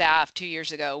told our staff 2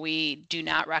 years ago we do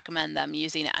not recommend them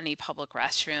using any public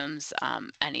restrooms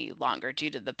any longer due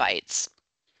to the bites.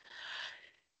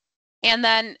 And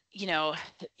then,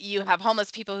 you have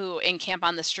homeless people who encamp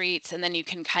on the streets, and then you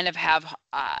can kind of have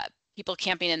people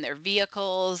camping in their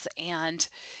vehicles and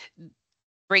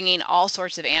bringing all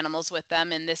sorts of animals with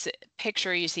them. In this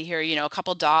picture you see here, a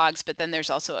couple dogs, but then there's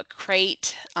also a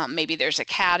crate. Maybe there's a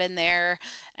cat in there.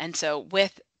 And so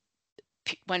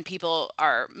when people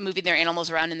are moving their animals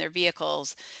around in their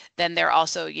vehicles, then they're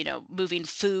also, moving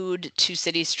food to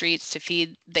city streets to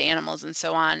feed the animals and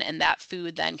so on. And that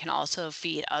food then can also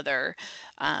feed other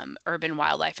urban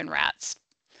wildlife and rats.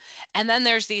 And then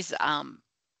there's these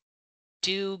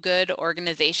do-good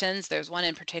organizations. There's one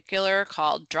in particular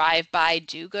called Drive-By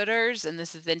Do-Gooders, and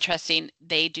this is interesting.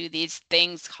 They do these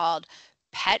things called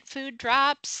pet food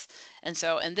drops. And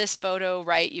so in this photo,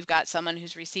 right, you've got someone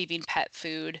who's receiving pet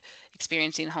food,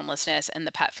 experiencing homelessness, and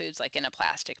the pet food's like in a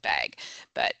plastic bag.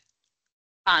 But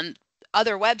on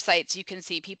other websites, you can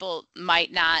see people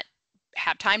might not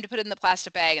have time to put it in the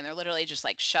plastic bag, and they're literally just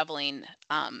like shoveling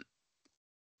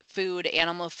food,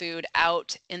 animal food,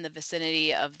 out in the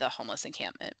vicinity of the homeless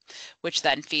encampment, which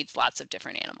then feeds lots of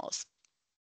different animals.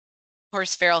 Of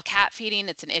course, feral cat feeding,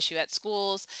 it's an issue at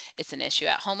schools, it's an issue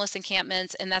at homeless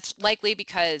encampments, and that's likely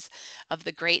because of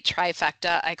the great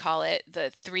trifecta, I call it.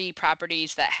 The 3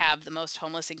 properties that have the most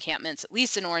homeless encampments, at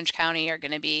least in Orange County, are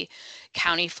going to be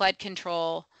county flood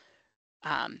control,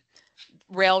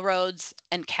 railroads,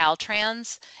 and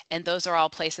Caltrans, and those are all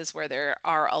places where there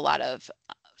are a lot of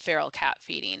feral cat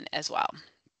feeding as well.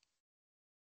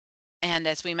 And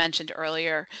as we mentioned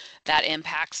earlier, that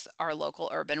impacts our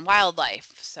local urban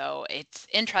wildlife. So it's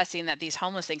interesting that these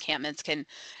homeless encampments can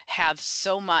have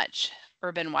so much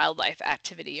urban wildlife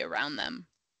activity around them.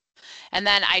 And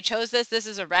then I chose this. This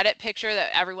is a Reddit picture that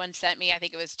everyone sent me. I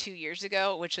think it was 2 years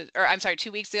ago, I'm sorry,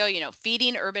 2 weeks ago,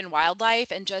 feeding urban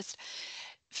wildlife. And just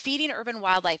feeding urban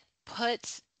wildlife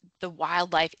puts the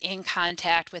wildlife in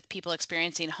contact with people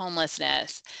experiencing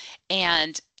homelessness.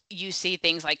 And you see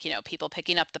things like, people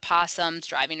picking up the possums,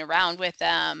 driving around with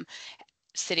them,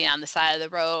 sitting on the side of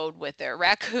the road with their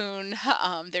raccoon,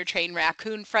 their trained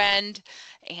raccoon friend,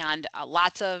 and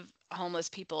lots of homeless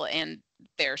people and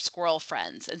their squirrel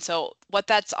friends. And so what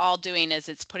that's all doing is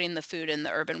it's putting the food and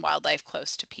the urban wildlife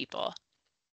close to people.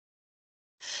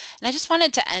 And I just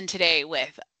wanted to end today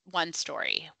with one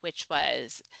story, which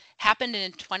happened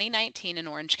in 2019 in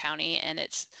Orange County, and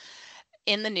it's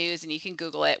in the news, and you can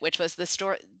Google it, which was the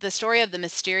story of the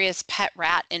mysterious pet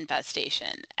rat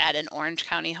infestation at an Orange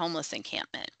County homeless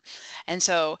encampment. And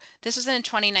so this was in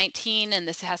 2019, and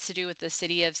this has to do with the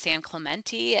city of San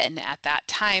Clemente. And at that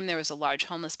time, there was a large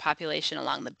homeless population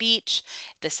along the beach.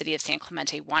 The city of San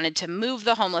Clemente wanted to move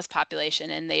the homeless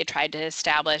population, and they tried to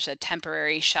establish a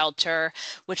temporary shelter,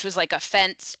 which was like a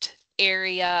fenced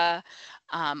area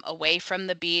away from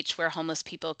the beach where homeless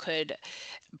people could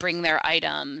bring their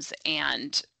items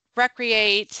and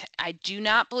recreate. I do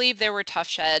not believe there were tough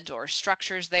sheds or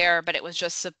structures there, but it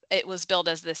was built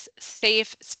as this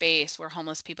safe space where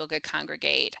homeless people could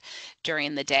congregate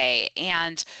during the day.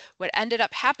 And what ended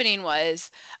up happening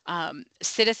was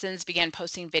citizens began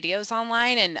posting videos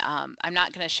online, and I'm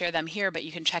not going to share them here, but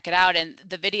you can check it out. And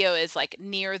the video is like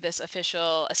near this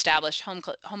official established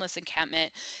homeless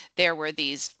encampment. There were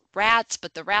these rats,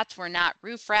 but the rats were not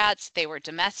roof rats. They were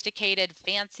domesticated,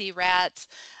 fancy rats,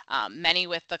 many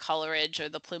with the colorage or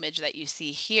the plumage that you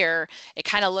see here. It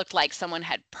kind of looked like someone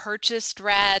had purchased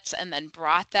rats and then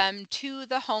brought them to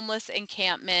the homeless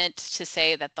encampment to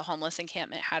say that the homeless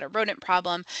encampment had a rodent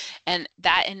problem. And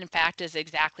that, in fact, is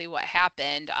exactly what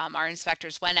happened. Our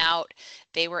inspectors went out.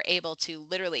 They were able to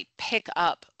literally pick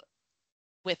up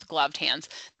with gloved hands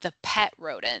the pet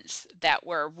rodents that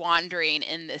were wandering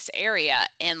in this area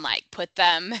and like put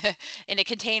them in a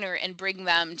container and bring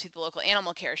them to the local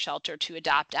animal care shelter to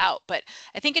adopt out. But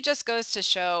I think it just goes to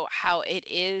show how it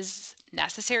is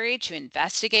necessary to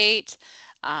investigate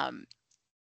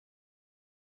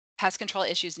pest control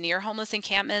issues near homeless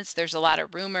encampments. There's a lot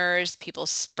of rumors, people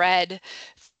spread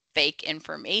fake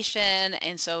information.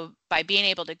 And so by being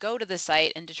able to go to the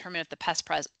site and determine if the pest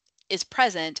is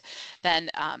present, then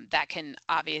that can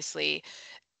obviously,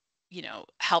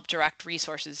 help direct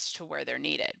resources to where they're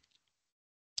needed.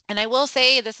 And I will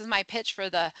say, this is my pitch for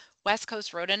the West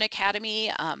Coast Rodent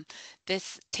Academy.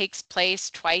 This takes place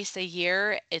twice a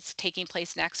year. It's taking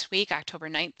place next week, October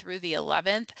 9th through the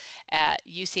 11th at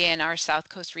UCANR South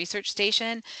Coast Research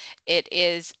Station. It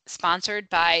is sponsored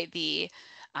by the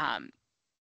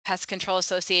Pest Control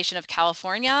Association of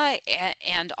California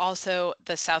and also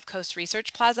the South Coast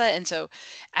Research Plaza. And so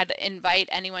I'd invite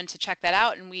anyone to check that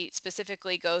out. And we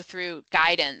specifically go through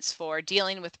guidance for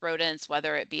dealing with rodents,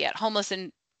 whether it be at homeless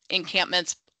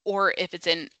encampments or if it's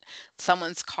in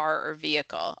someone's car or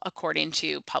vehicle, according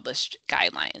to published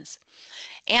guidelines.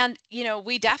 And, you know,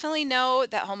 we definitely know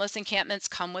that homeless encampments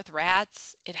come with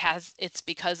rats. It's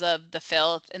because of the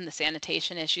filth and the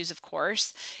sanitation issues, of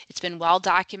course. It's been well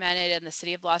documented in the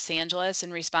city of Los Angeles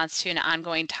in response to an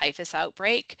ongoing typhus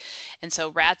outbreak. And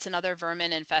so rats and other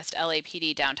vermin infest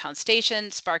LAPD downtown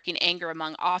station, sparking anger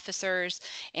among officers.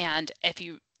 And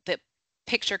the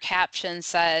picture caption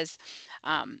says,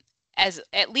 as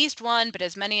at least one, but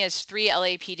as many as 3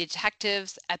 LAP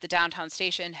detectives at the downtown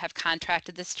station have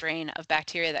contracted the strain of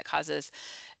bacteria that causes,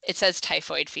 it says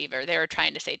typhoid fever. They were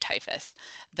trying to say typhus,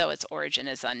 though its origin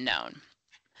is unknown.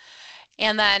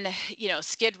 And then, you know,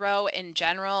 Skid Row in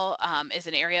general is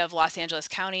an area of Los Angeles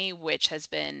County which has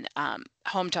been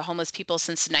home to homeless people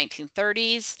since the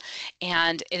 1930s.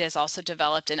 And it has also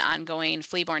developed an ongoing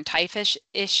flea-borne typhus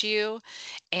issue.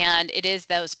 And it is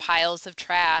those piles of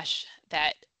trash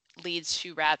that leads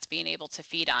to rats being able to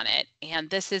feed on it. And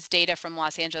this is data from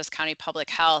Los Angeles County Public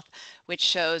Health, which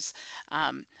shows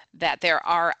that there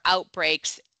are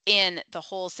outbreaks in the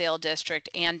wholesale district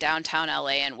and downtown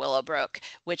LA and Willowbrook,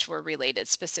 which were related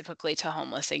specifically to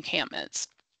homeless encampments.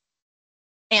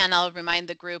 And I'll remind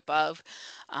the group of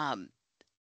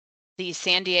the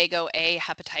San Diego A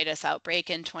hepatitis outbreak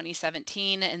in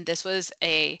 2017, and this was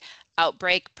a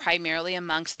outbreak primarily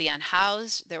amongst the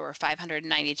unhoused. There were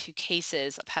 592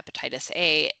 cases of hepatitis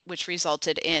A, which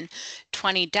resulted in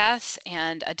 20 deaths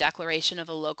and a declaration of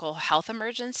a local health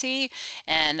emergency.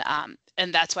 And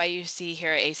that's why you see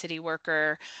here a city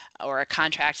worker or a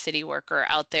contract city worker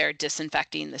out there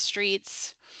disinfecting the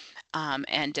streets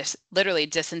and just literally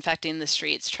disinfecting the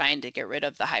streets, trying to get rid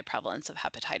of the high prevalence of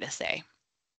hepatitis A.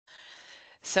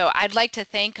 So I'd like to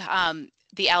thank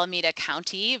the Alameda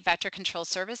County Vector Control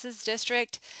Services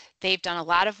District. They've done a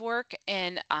lot of work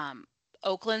in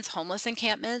Oakland's homeless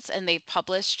encampments, and they've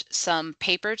published some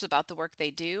papers about the work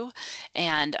they do.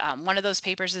 And one of those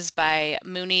papers is by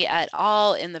Mooney et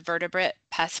al. In the Vertebrate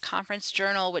Pest Conference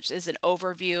Journal, which is an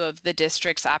overview of the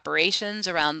district's operations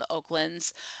around the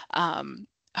Oakland's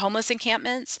homeless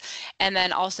encampments. And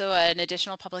then also an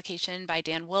additional publication by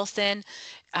Dan Wilson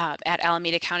at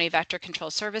Alameda County Vector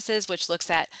Control Services, which looks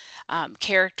at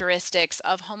characteristics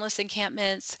of homeless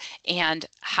encampments and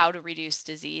how to reduce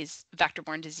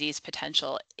vector-borne disease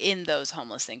potential in those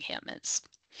homeless encampments.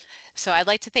 So I'd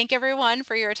like to thank everyone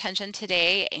for your attention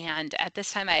today. And at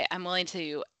this time, I'm willing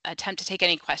to attempt to take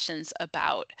any questions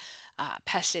about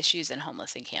pest issues in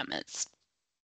homeless encampments.